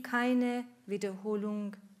 wobei sie keine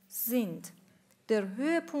Wiederholung sind. Der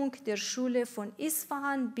Höhepunkt der Schule von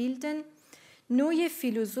Isfahan bilden neue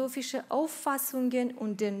philosophische Auffassungen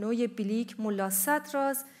und der neue Blick Mullah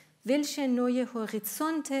Sadras, welche neue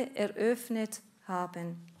Horizonte eröffnet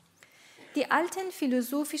haben. Die alten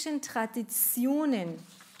philosophischen Traditionen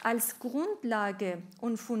als Grundlage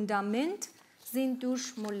und Fundament sind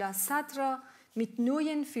durch Mullah Sadra mit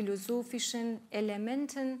neuen philosophischen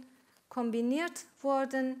Elementen kombiniert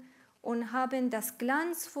worden und haben das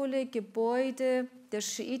glanzvolle Gebäude der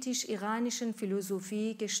schiitisch-iranischen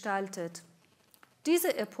Philosophie gestaltet.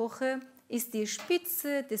 Diese Epoche ist die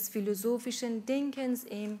Spitze des philosophischen Denkens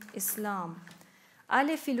im Islam.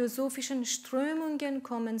 Alle philosophischen Strömungen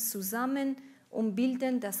kommen zusammen und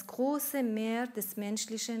bilden das große Meer des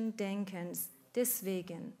menschlichen Denkens.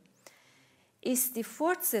 Deswegen ist die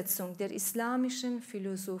Fortsetzung der islamischen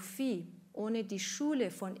Philosophie ohne die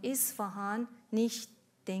Schule von Isfahan nicht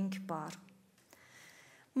denkbar.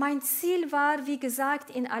 Mein Ziel war, wie gesagt,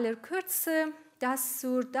 in aller Kürze das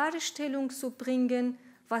zur Darstellung zu bringen,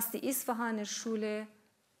 was die Isfahaner Schule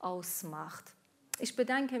ausmacht. Ich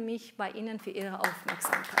bedanke mich bei Ihnen für Ihre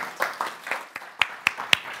Aufmerksamkeit.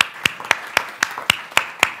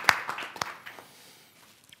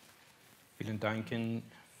 Vielen Dank,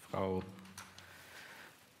 Frau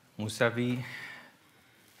Mousavi.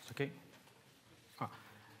 Okay.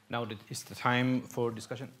 Now that is the time for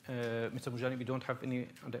discussion. Mr. Mujani, we don't have any.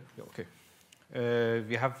 Okay.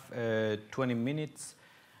 We have 20 minutes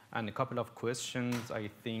and a couple of questions. I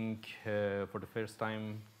think for the first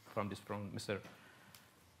time from Mr.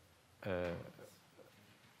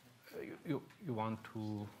 You want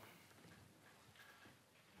to.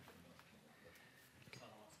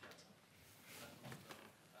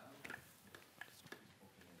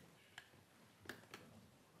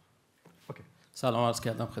 سلام عرض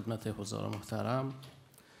کردم خدمت حضار محترم.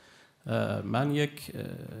 من یک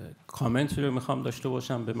کامنت رو میخوام داشته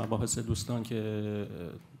باشم به مباحث دوستان که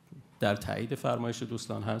در تایید فرمایش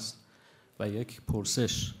دوستان هست و یک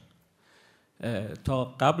پرسش. تا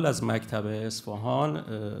قبل از مکتب اصفهان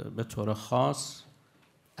به طور خاص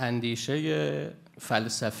اندیشه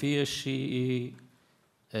فلسفی شیعی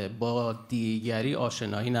با دیگری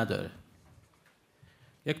آشنایی نداره.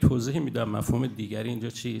 یک توضیح میدم مفهوم دیگری اینجا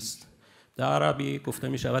چیست. در عربی گفته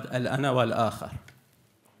می شود الانا و الاخر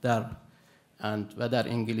و در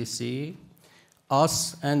انگلیسی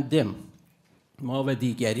us and them، ما و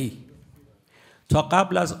دیگری. تا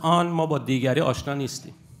قبل از آن ما با دیگری آشنا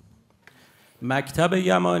نیستیم. مکتب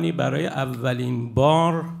یمانی برای اولین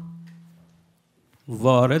بار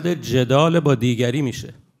وارد جدال با دیگری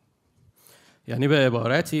میشه. یعنی به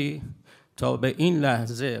عبارتی تا به این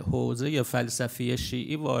لحظه حوزه فلسفی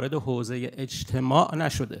شیعی وارد حوزه اجتماع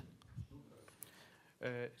نشده.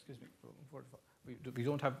 Excuse me, we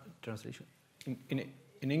don't have translation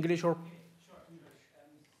in English or? Sure, English.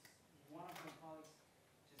 One of my colleagues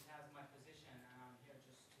just has my position, and I'm here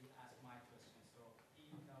just to ask my question, so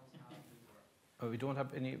he knows how we work. We don't have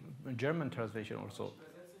any German translation also.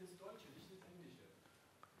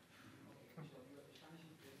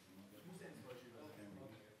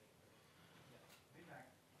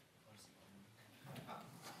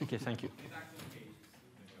 Okay, thank you.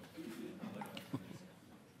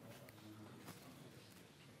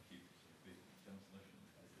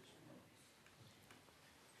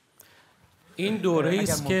 این دوره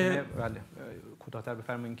است که کوتاه‌تر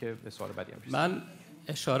بفرمایید که به سوال بعدی هم من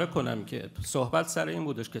اشاره کنم که صحبت سر این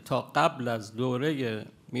بودش که تا قبل از دوره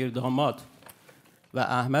میرداماد و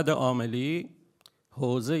احمد عاملی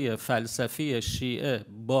حوزه فلسفی شیعه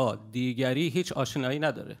با دیگری هیچ آشنایی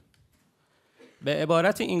نداره. به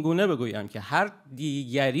عبارت این گونه بگویم که هر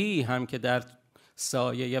دیگری هم که در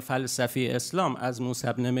سایه فلسفی اسلام از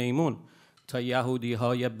موسی بن میمون تا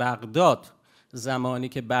یهودی‌های بغداد زمانی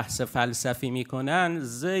که بحث فلسفی میکنن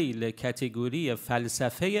ذیل کاتگوری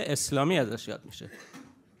فلسفه اسلامی ازش یاد میشه.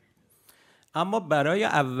 اما برای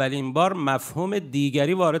اولین بار مفهوم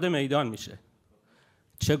دیگری وارد میدان میشه.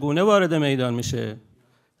 چگونه وارد میدان میشه؟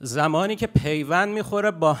 زمانی که پیوند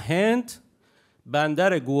میخوره با هند،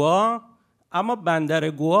 بندر گوا. اما بندر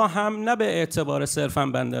گوا هم نه به اعتبار صرفا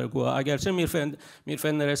بندر گوا، اگرچه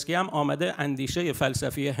میرفندرسکی هم آمده اندیشه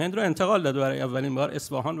فلسفی هند رو انتقال داده برای اولین بار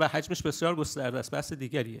اصفهان و حجمش بسیار گسترده است، بحث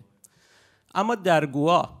دیگریه. اما در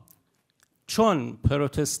گوا چون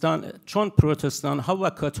پروتستان ها و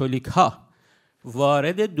کاتولیک ها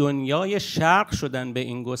وارد دنیای شرق شدن به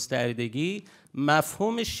این گستردگی،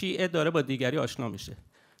 مفهوم شیعه داره با دیگری آشنا میشه.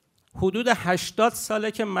 حدود 80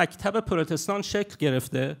 ساله که مکتب پروتستان شکل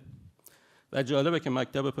گرفته و جالبه که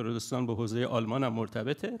مکتب پروتستان به حوزه آلمان هم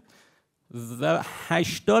مرتبطه و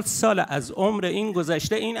 80 سال از عمر این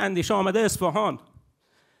گذشته این اندیشه آمده اصفهان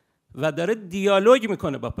و داره دیالوگ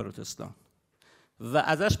میکنه با پروتستان و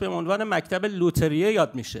ازش به عنوان مکتب لوتریه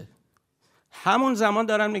یاد میشه. همون زمان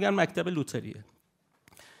دارن میگن مکتب لوتریه.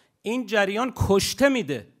 این جریان کشته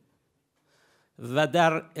میده و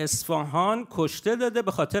در اصفهان کشته داده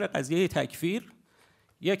به خاطر قضیه تکفیر.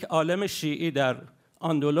 یک عالم شیعی در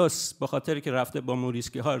اندلس به خاطری که رفته با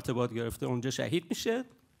موریسکی ها ارتباط گرفته اونجا شهید میشه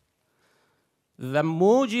و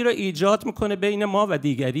موجی رو ایجاد میکنه بین ما و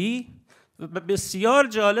دیگری. و بسیار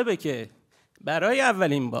جالبه که برای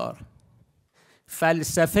اولین بار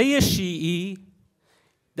فلسفه شیعی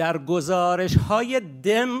در گزارش‌های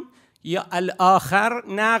دم یا الاخر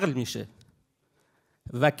نقل میشه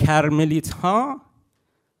و کرملیت‌ها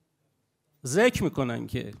ذکر میکنن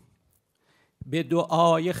که به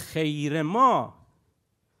دعای خیر ما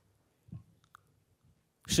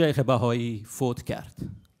شیخ بهایی فوت کرد،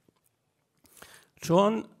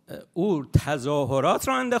 چون او تظاهرات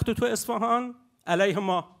را انداخت تو اصفهان علیه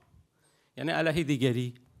ما، یعنی علیه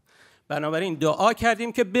دیگری. بنابراین دعا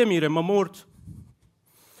کردیم که بمیره، ما مرد.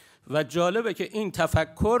 و جالبه که این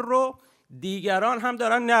تفکر رو دیگران هم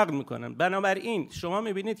دارن نقل میکنن. بنابراین شما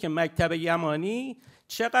میبینید که مکتب یمانی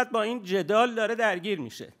چقدر با این جدال داره درگیر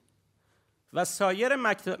میشه و سایر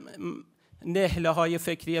نهله های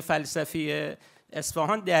فکری فلسفی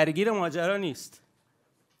اصفهان درگیر ماجرا نیست.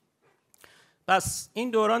 پس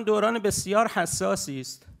این دوران بسیار حساسی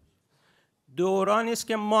است، دورانی است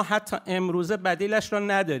که ما حتی امروزه بدیلش را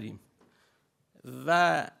نداریم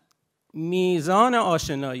و میزان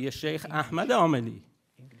آشنایی شیخ احمد عاملی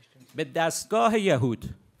به دستگاه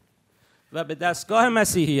یهود و به دستگاه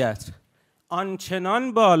مسیحیت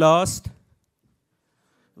آنچنان بالاست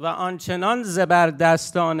و آنچنان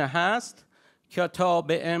زبردستانه هست که تا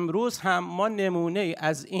به امروز هم ما نمونه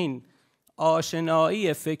از این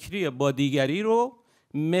آشنایی فکری با دیگری رو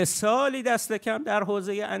مثالی دست کم در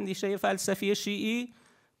حوزه اندیشه فلسفی شیعی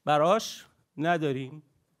براش نداریم.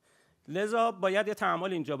 لذا باید یه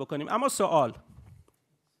تأمل اینجا بکنیم. اما سوال،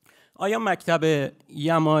 آیا مکتب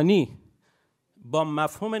یمانی با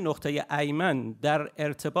مفهوم نقطه ایمن در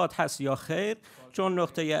ارتباط هست یا خیر؟ چون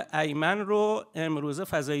نقطه ایمن رو امروزه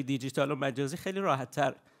فضای دیجیتال و مجازی خیلی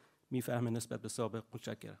راحت‌تر میفهمه نسبت به سابق.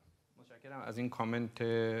 متشکرم از این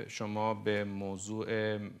کامنت شما به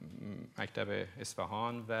موضوع مکتب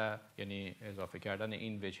اصفهان و یعنی اضافه کردن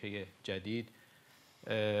این وجهه جدید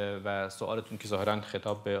و سوالتون که ظاهراً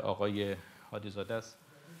خطاب به آقای حادیزاده است.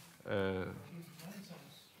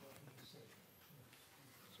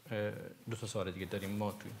 دو تا سوال دیگه داریم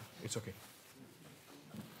ما توی It's okay.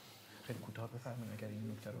 خیلی کوتاه بفرمایید اگر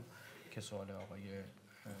این نکته رو که سوال آقای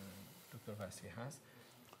دکتر وسیع هست.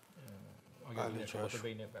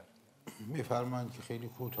 میفرمایند که خیلی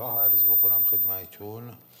کوتاه عرض بکنم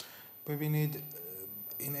خدمتتون. ببینید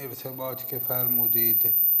این ارتباطی که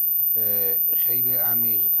فرمودید خیلی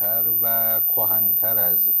عمیق‌تر و کهن‌تر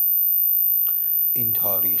از این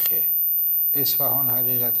تاریخه. اصفهان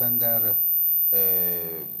حقیقتاً در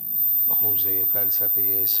حوزه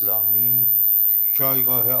فلسفه اسلامی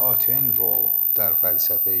جایگاه آتن رو در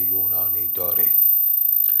فلسفه یونانی داره.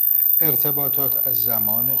 ارتباطات از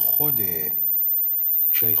زمان خود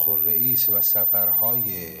شیخ الرئیس و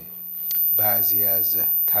سفرهای بعضی از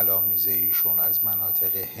تلامذه ایشون از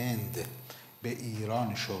مناطق هند به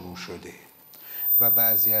ایران شروع شده و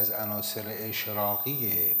بعضی از عناصر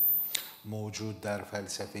اشراقی موجود در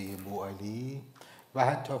فلسفه بوعلی و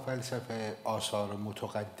حتی فلسفه آثار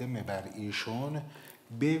متقدم بر ایشون،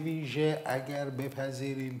 به ویژه اگر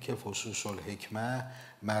بپذیریم که فصوص الحکمه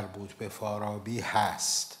مربوط به فارابی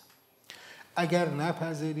هست. اگر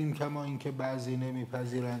نپذیریم، کما اینکه بعضی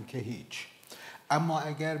نمیپذیرند که هیچ، اما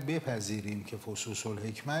اگر بپذیریم که فصوص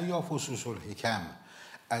الحکمه یا فصوص الحکم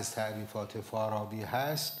از تعریفات فارابی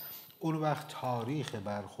هست، اون وقت تاریخ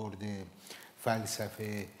برخورد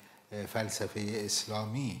فلسفه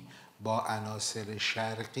اسلامی با عناصر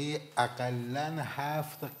شرقی اقلاً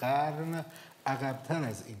 7 قرن عقب‌تر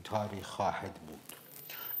از این تاریخ خواهد بود.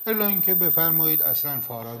 الا اینکه بفرمایید اصلا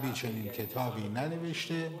فارابی چنین کتابی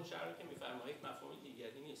ننوشته،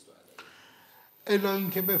 الا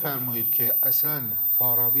اینکه بفرمایید که اصلا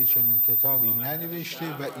فارابی چنین کتابی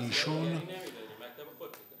ننوشته و ایشون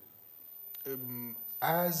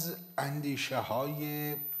از اندیشه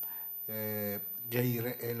های غیر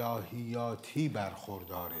الهیاتی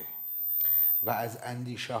برخورداره و از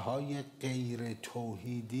اندیشه های غیر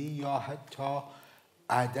توحیدی یا حتی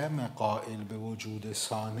عدم قائل به وجود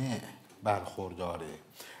صانع برخورداره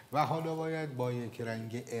و حالا باید با یک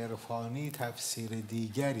رنگ عرفانی تفسیر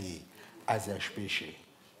دیگری ازش بشه.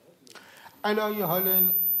 علی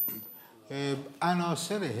حال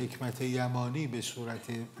عناصر حکمت یمانی به صورت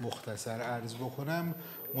مختصر عرض بکنم،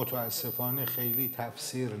 متاسفانه خیلی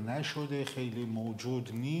تفسیر نشده، خیلی موجود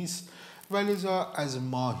نیست و لذا از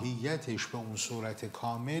ماهیتش به اون صورت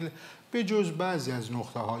کامل به جز بعضی از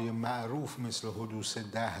نقطه‌های معروف مثل حدوث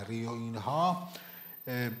دهری و اینها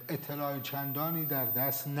اطلاع چندانی در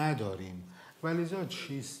دست نداریم و لذا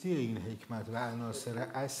چیستی این حکمت و عناصر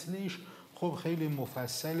اصلیش خب خیلی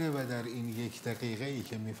مفصله و در این 1 دقیقه‌ای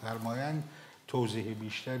که می‌فرمایند توضیح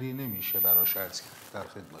بیشتری نمیشه براش عرض کرد. در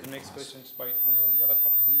خدمتتون هستم. Next question is by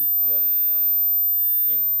Javadi.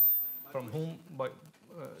 From whom? By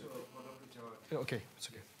okay, it's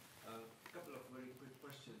okay. Couple of very quick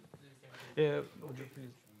questions. Would you please?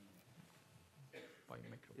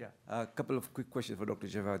 Yeah, a couple of quick questions for Dr.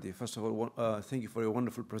 Javadi. First of all, thank you for your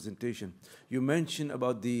wonderful presentation. You mentioned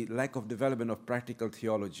about the lack of development of practical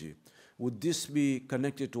theology. Would this be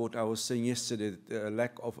connected to what I was saying yesterday,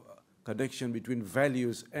 lack of connection between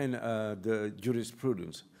values and the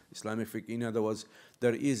jurisprudence, Islamic fiqh? In other words,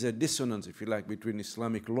 there is a dissonance, if you like, between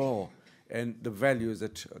Islamic law and the values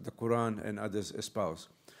that the Quran and others espouse.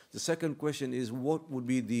 The second question is, what would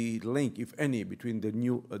be the link, if any, between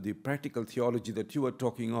the practical theology that you were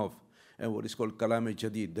talking of and what is called Kalam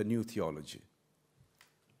Jadid, the new theology?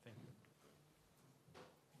 Thank you.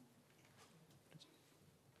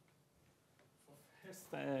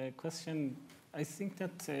 First question, I think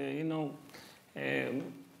that,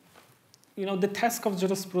 the task of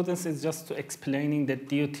jurisprudence is just to explaining the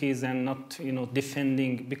duties and not,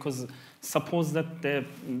 defending, because suppose that the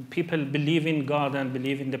people believe in God and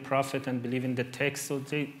believe in the Prophet and believe in the text, so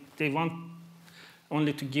they want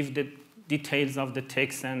only to give the details of the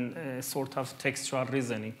text and sort of textual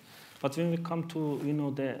reasoning. But when we come to,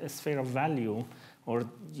 the sphere of value or,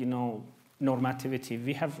 normativity,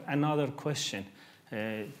 we have another question.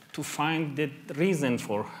 To find the reason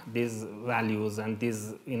for these values and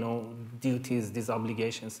these, duties, these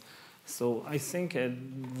obligations. So I think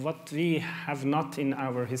what we have not in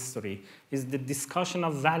our history is the discussion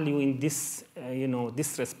of value in this,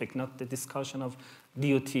 this respect, not the discussion of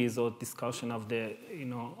duties or discussion of the,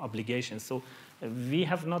 obligations. So we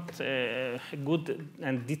have not good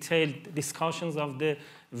and detailed discussions of the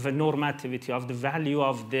normativity, of the value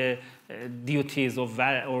of the duties or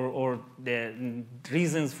the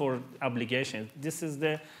reasons for obligations. This is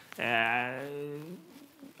the,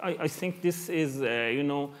 I think this is,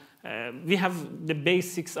 we have the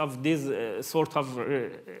basics of this sort of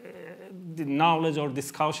the knowledge or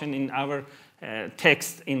discussion in our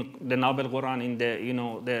text in the Noble Quran, in the,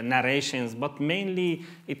 the narrations, but mainly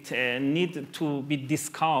it need to be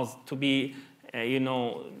discussed, to be,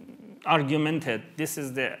 argumented. This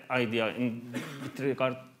is the idea with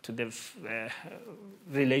regard to the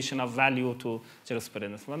relation of value to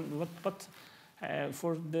jurisprudence. But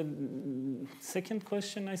for the second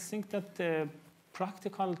question, I think that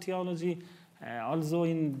practical theology, also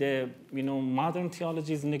in the modern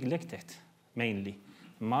theology, is neglected mainly.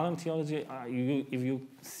 Modern theology, if you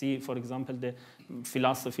see, for example, the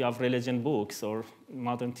philosophy of religion books or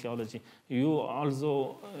modern theology, you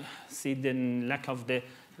also see the lack of the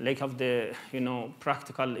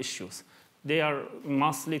practical issues. They are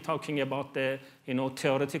mostly talking about the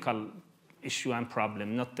theoretical issue and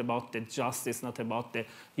problem, not about the justice, not about the.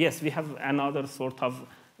 Yes, we have another sort of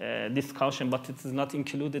discussion, but it is not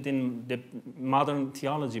included in the modern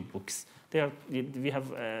theology books. We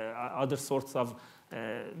have other sorts of.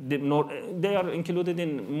 They are included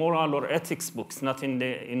in moral or ethics books, not in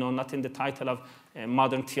the not in the title of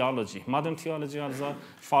modern theology. Modern theology also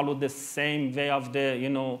followed the same way of the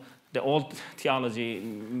the old theology,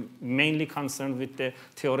 mainly concerned with the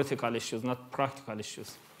theoretical issues, not practical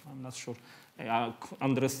issues. I'm not sure I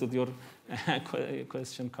understood your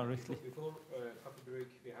question correctly. Before coffee break,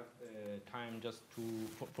 we have time just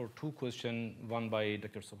for two questions, one by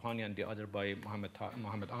Dr. Subhani and the other by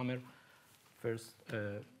Mohammed Amir. First,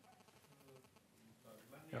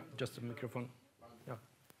 just the microphone. Yeah,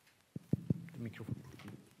 the microphone.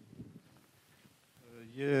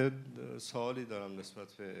 یه سوالی دارم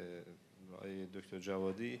نسبت به آقای دکتر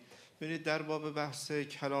جوادی. ببینید در باب بحث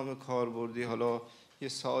کلام کاربردی، حالا یه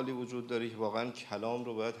سوالی وجود داره که واقعا کلام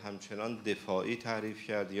رو باید همچنان دفاعی تعریف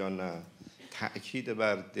کرد یا نه؟ تأکید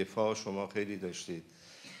بر دفاع شما خیلی داشتید.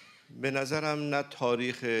 به نظرم نه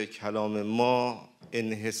تاریخ کلام ما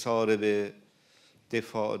انحصار به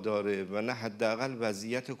دفاع داره و نه حداقل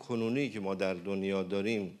وضعیت کنونی که ما در دنیا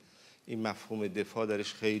داریم این مفهوم دفاع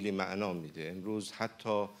درش خیلی معنا میده. امروز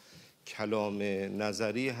حتی کلام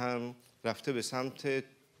نظری هم رفته به سمت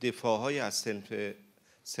دفاعهای از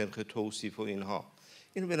سنخ توصیف و اینها.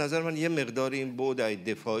 اینو به نظر من یه مقدار این بعد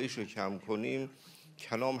دفاعیش رو کم کنیم،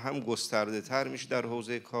 کلام هم گسترده تر میشه در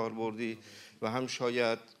حوزه کاربردی و هم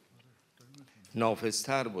شاید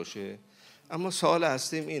نافذتر باشه. اما سوال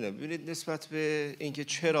اصلیم اینه، ببینید نسبت به اینکه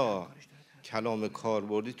چرا کلام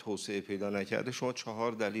کاربردی توسعه پیدا نکرده، شما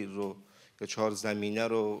 4 دلیل رو یا 4 زمینه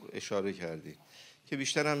رو اشاره کردید که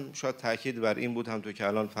بیشتر هم شاید تاکید بر این بود، هم تو که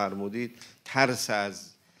الان فرمودید، ترس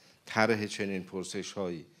از طرح چنین پرسش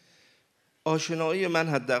هایی. آشنایی من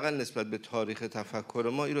حداقل نسبت به تاریخ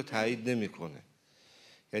تفکر ما این رو تایید نمیکنه.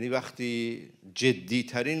 یعنی وقتی جدی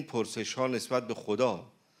ترین پرسش ها نسبت به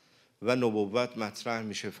خدا و نبوت مطرح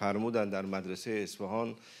میشه، فرمودن در مدرسه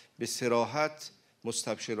اصفهان به صراحت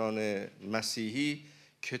مستبشران مسیحی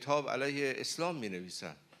کتاب علیه اسلام می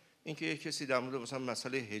نویسن. اینکه یک کسی در مورد مثلا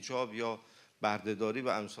مسئله حجاب یا بردهداری و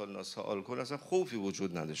امثال اینا سوال کنه اصلا خوفی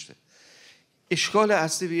وجود نداشته. اشکال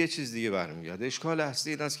اصلی به یه چیز دیگه برمیگرده. اشکال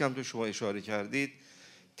اصلی این است که همونطور شما اشاره کردید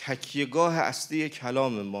تکیهگاه اصلی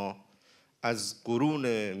کلام ما از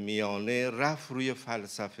قرون میانه رفت روی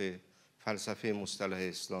فلسفه مصطلح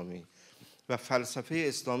اسلامی و فلسفه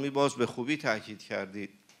اسلامی باز به خوبی تاکید کردید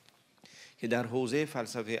که در حوزه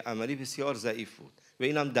فلسفه عملی بسیار ضعیف بود و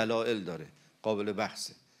اینم دلایل داره، قابل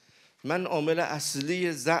بحثه. من عامل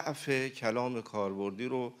اصلی ضعف کلام کاربردی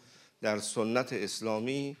رو در سنت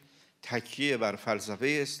اسلامی تکیه بر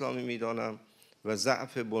فلسفه اسلامی میدانم و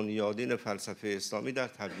ضعف بنیادین فلسفه اسلامی در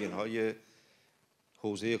تبیین‌های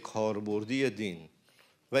حوزه کاربردی دین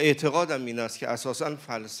و اعتقادم این است که اساساً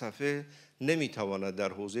فلسفه نمیتواند در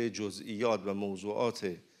حوزه جزئیات و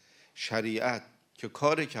موضوعات شریعت که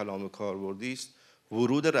کار کلام کاربردی است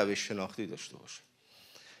ورود روش شناختی داشته باشه.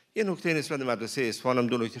 یه نکته نسبت به مدرسه اصفهان هم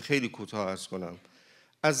دو نکته خیلی کوتاه عرض کنم.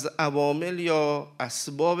 از عوامل یا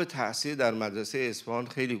اسباب تأثیر در مدرسه اصفهان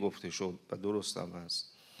خیلی گفته شد و درست هم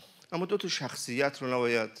هست، اما دو تا شخصیت رو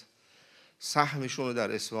نباید سهمشون رو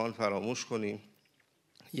در اصفهان فراموش کنیم.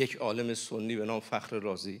 یک عالم سنی به نام فخر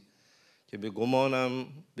رازی که به گمانم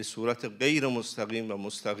به صورت غیر مستقیم و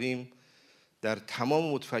مستقیم در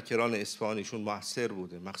تمام متفکران اصفهانیشون مؤثر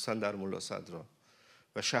بوده، مخصوصا در ملا صدرا.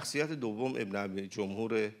 و شخصیت دوم ابن ابی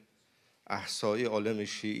جمهور احصایی عالم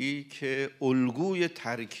شیعی که الگوی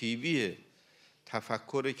ترکیبی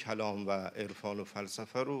تفکر کلام و عرفان و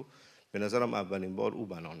فلسفه رو به نظرم اولین بار او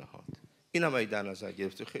بنا نهاد. این هم در نظر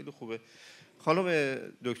گرفته خیلی خوبه. خانم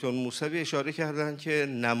دکتر موسوی اشاره کردن که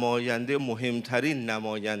نماینده مهمترین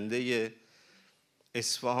نماینده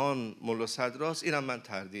اصفهان ملا صدراست. اینم من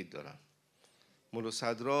تردید دارم. ملا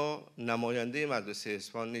صدرا نماینده مدرسه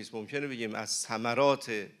اصفهان نیست. ممکنه بگیم از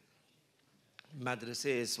ثمرات مدرسه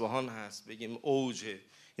اصفهان هست، بگیم اوج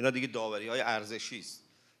اینا دیگه داوری‌های ارزشی است.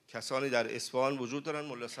 کسانی در اصفهان وجود دارن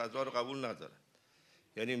ملا صدرا رو قبول ندارن.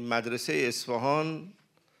 یعنی مدرسه اصفهان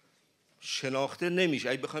شناخته نمیشه.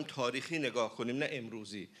 اگه بخوایم تاریخی نگاه کنیم نه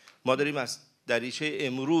امروزی، ما داریم از دریچه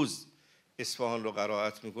امروز اصفهان رو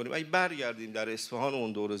قرائت میکنیم. اگه برگردیم در اصفهان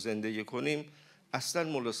اون دور زندگی کنیم، اصلا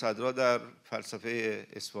ملا صدرا در فلسفه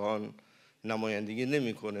اصفهان نمایندگی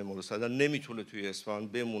نمیکنه. ملا صدرا نمیتونه توی اصفهان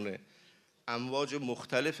بمونه. امواج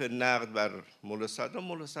مختلف نقد بر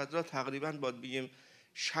ملا صدرا تقریبا باید بگیم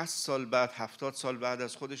 60 سال بعد 70 سال بعد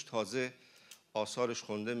از خودش تازه آثارش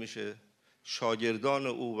خونده میشه. شاگردان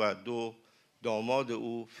او و دو داماد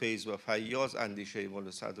او فیض و فیاض اندیشه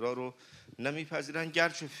ملا صدرا رو نمیپذیرن،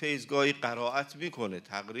 گرچه فیض گاهی قرائت میکنه،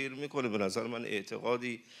 تقریر میکنه، به نظر من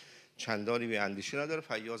اعتقادی چندانی به اندیشه نداره.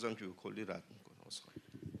 فیاض هم که به کلی رد میکنه.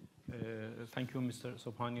 Thank you, Mr.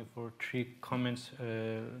 Sobhani, for three comments.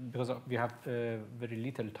 Because we have very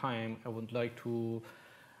little time, I would like to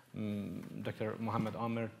Dr. Mohammed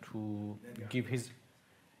Amer to give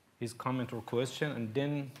his comment or question, and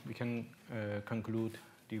then we can conclude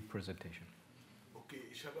the presentation. Okay,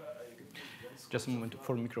 just a moment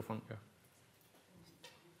for microphone. Yeah.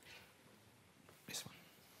 This one.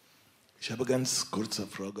 Ich habe ganz kurze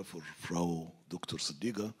Frage für Frau Dr.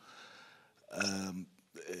 Sedigheh.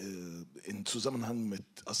 In Zusammenhang mit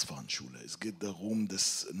Isfahan-Schule. Es geht darum,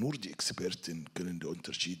 dass nur die Experten können den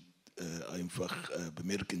Unterschied einfach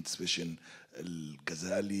bemerken zwischen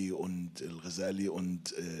Al-Ghazali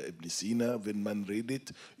und Ibn Sina, wenn man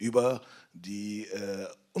redet über den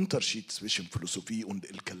Unterschied zwischen Philosophie und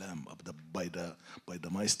Al-Kalam. Aber bei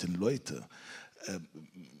der meisten Leute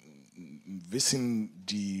wissen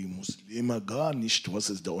die Muslime gar nicht, was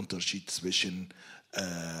ist der Unterschied zwischen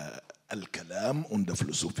Al-Kalam und der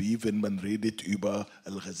Philosophie, wenn man redet über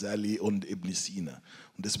Al-Ghazali und Ibn Sina.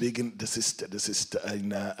 Und deswegen, das ist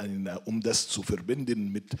um das zu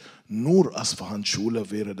verbinden mit nur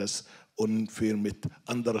Isfahan-Schule, wäre das unfair mit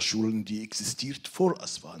anderen Schulen, die existiert vor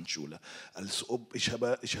Isfahan-Schule. Als ob ich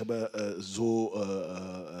habe so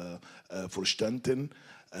verstanden,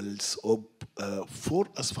 als ob vor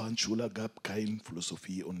Isfahan-Schule gab kein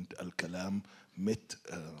Philosophie und Al-Kalam mit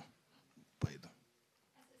beiden.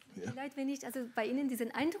 Vielleicht, wenn ich also bei Ihnen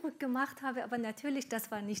diesen Eindruck gemacht habe, aber natürlich,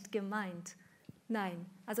 das war nicht gemeint. Nein,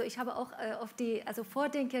 also ich habe auch auf die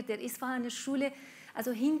Vordenker der Isfahaner Schule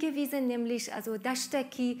hingewiesen, nämlich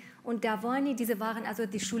Dashtaki und Davani, diese waren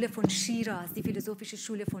die Schule von Shiraz, die philosophische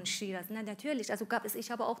Schule von Shiraz. Na, natürlich,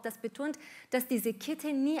 ich habe auch das betont, dass diese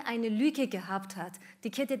Kette nie eine Lücke gehabt hat.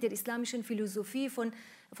 Die Kette der islamischen Philosophie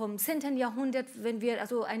vom 10. Jahrhundert, wenn wir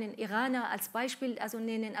einen Iraner als Beispiel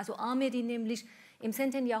nennen, Ahmedi nämlich, im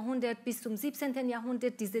 10. Jahrhundert bis zum 17.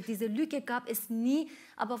 Jahrhundert, diese Lücke gab es nie.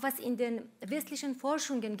 Aber was in den westlichen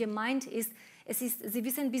Forschungen gemeint ist, Sie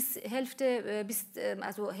wissen, bis Hälfte des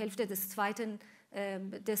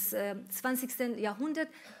 20.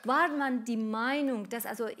 Jahrhunderts war man die Meinung, dass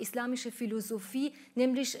also islamische Philosophie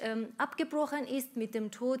nämlich abgebrochen ist mit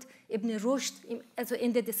dem Tod Ibn Rushd, also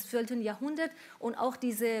Ende des 12. Jahrhunderts, und auch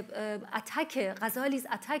diese Attacke, Ghazalis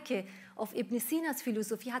Attacke auf Ibn Sinas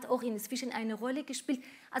Philosophie hat auch inzwischen eine Rolle gespielt.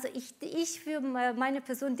 Also ich für meine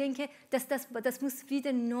Person denke, dass das muss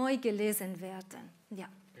wieder neu gelesen werden. Ja.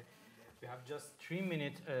 We have just 3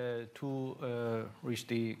 minutes to reach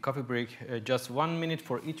the coffee break. Just 1 minute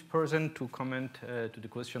for each person to comment to the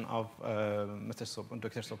question of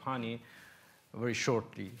Dr. Sobhani very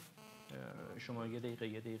shortly. شما یه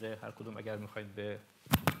دقیقه هر کدوم اگر میخواید به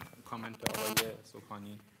کامنت آقای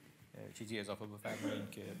صبحانی چیزی اضافه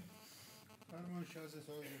بفرمایید که فرمایش از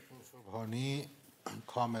آقای دکتر صبحانی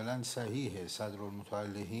کاملا صحیحه.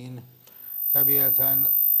 صدرالمتعلقین طبیعتاً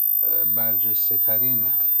برجسته ترین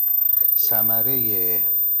ثمره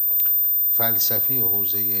فلسفی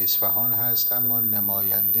حوزه اصفهان هست، اما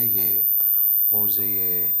نماینده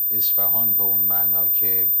حوزه اصفهان به اون معنا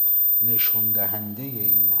که نشون دهنده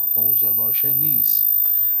این حوزه باشه نیست.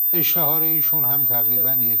 اشتهار ایشون هم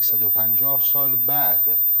تقریباً 150 سال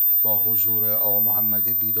بعد با حضور آقا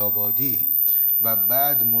محمد بیدابادی و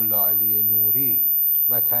بعد ملا علی نوری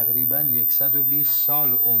و تقریباً 120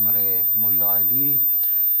 سال عمر ملا علی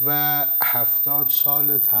و 70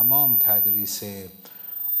 سال تمام تدریس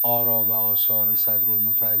آرا و آثار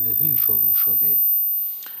صدرالمتعلقین شروع شده.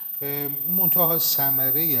 منتها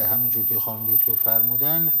ثمره همینجور که خانم دکتر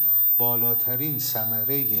فرمودن بالاترین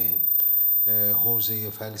ثمره حوزه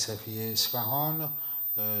فلسفی اصفهان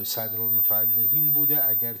صدرالمتعلقین بوده،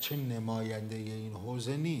 اگرچه نماینده این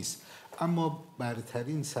حوزه نیست، اما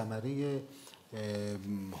برترین ثمره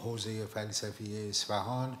حوزه فلسفی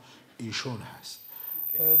اصفهان ایشون هست.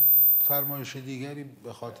 فرمایش دیگری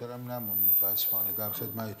به خاطرم نمون متاسفانه. در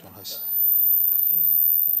خدمتتون هستم.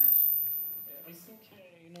 I think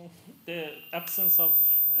the absence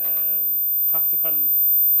of practical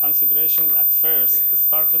considerations at first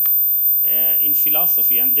started in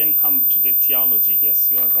philosophy and then come to the theology.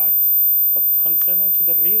 Yes, you are right. But concerning to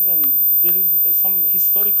the reason, there is some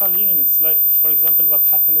historical evidence, like for example what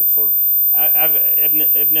happened for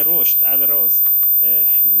Ibn Rushd, Averroes.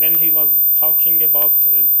 When he was talking about,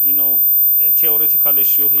 a theoretical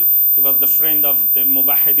issue, he was the friend of the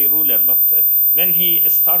Muwahhidi ruler. But when he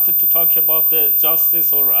started to talk about the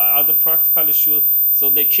justice or other practical issues,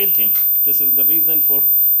 so they killed him. This is the reason for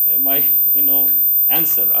my,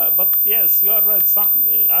 answer. But yes, you are right.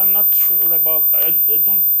 I'm not sure about. I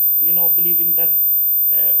don't, believe in that.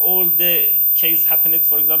 All the case happened,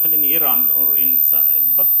 for example, in Iran or in,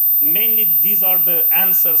 but. Mainly, these are the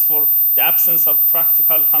answers for the absence of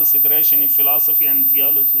practical consideration in philosophy and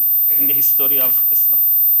theology in the history of Islam.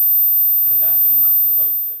 The last one is by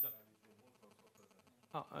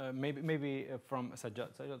Sajjad. Maybe from Sajjad.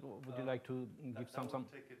 Sajjad, would you like to give some? That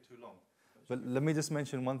won't take it too long. But let me just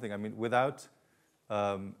mention one thing. I mean, without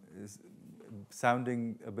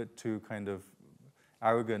sounding a bit too kind of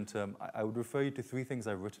arrogant, I would refer you to 3 things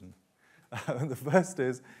I've written. The first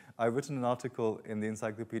is, I've written an article in the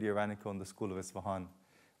Encyclopedia Iranica on the School of Isfahan,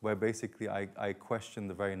 where basically I question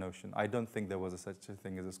the very notion. I don't think there was such a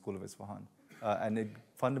thing as a School of Isfahan. And it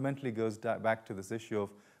fundamentally goes back to this issue of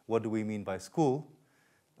what do we mean by school.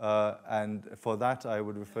 And for that, I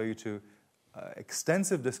would refer you to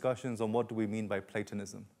extensive discussions on what do we mean by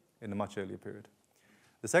Platonism in a much earlier period.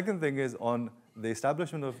 The second thing is on the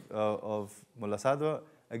establishment of Mullah Sadra.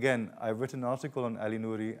 Again, I've written an article on Ali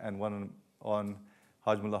Nouri and one on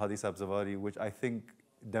Haj Mullah Hadith Abzawari, which I think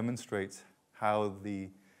demonstrates how the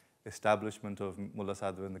establishment of Mullah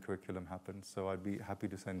Sadra in the curriculum happened. So I'd be happy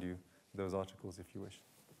to send you those articles if you wish.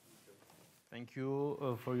 Thank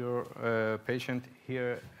you for your patience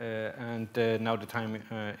here. And now the time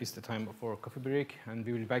is the time for a coffee break. And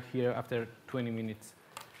we will be back here after 20 minutes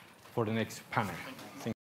for the next panel.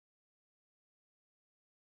 Thank you.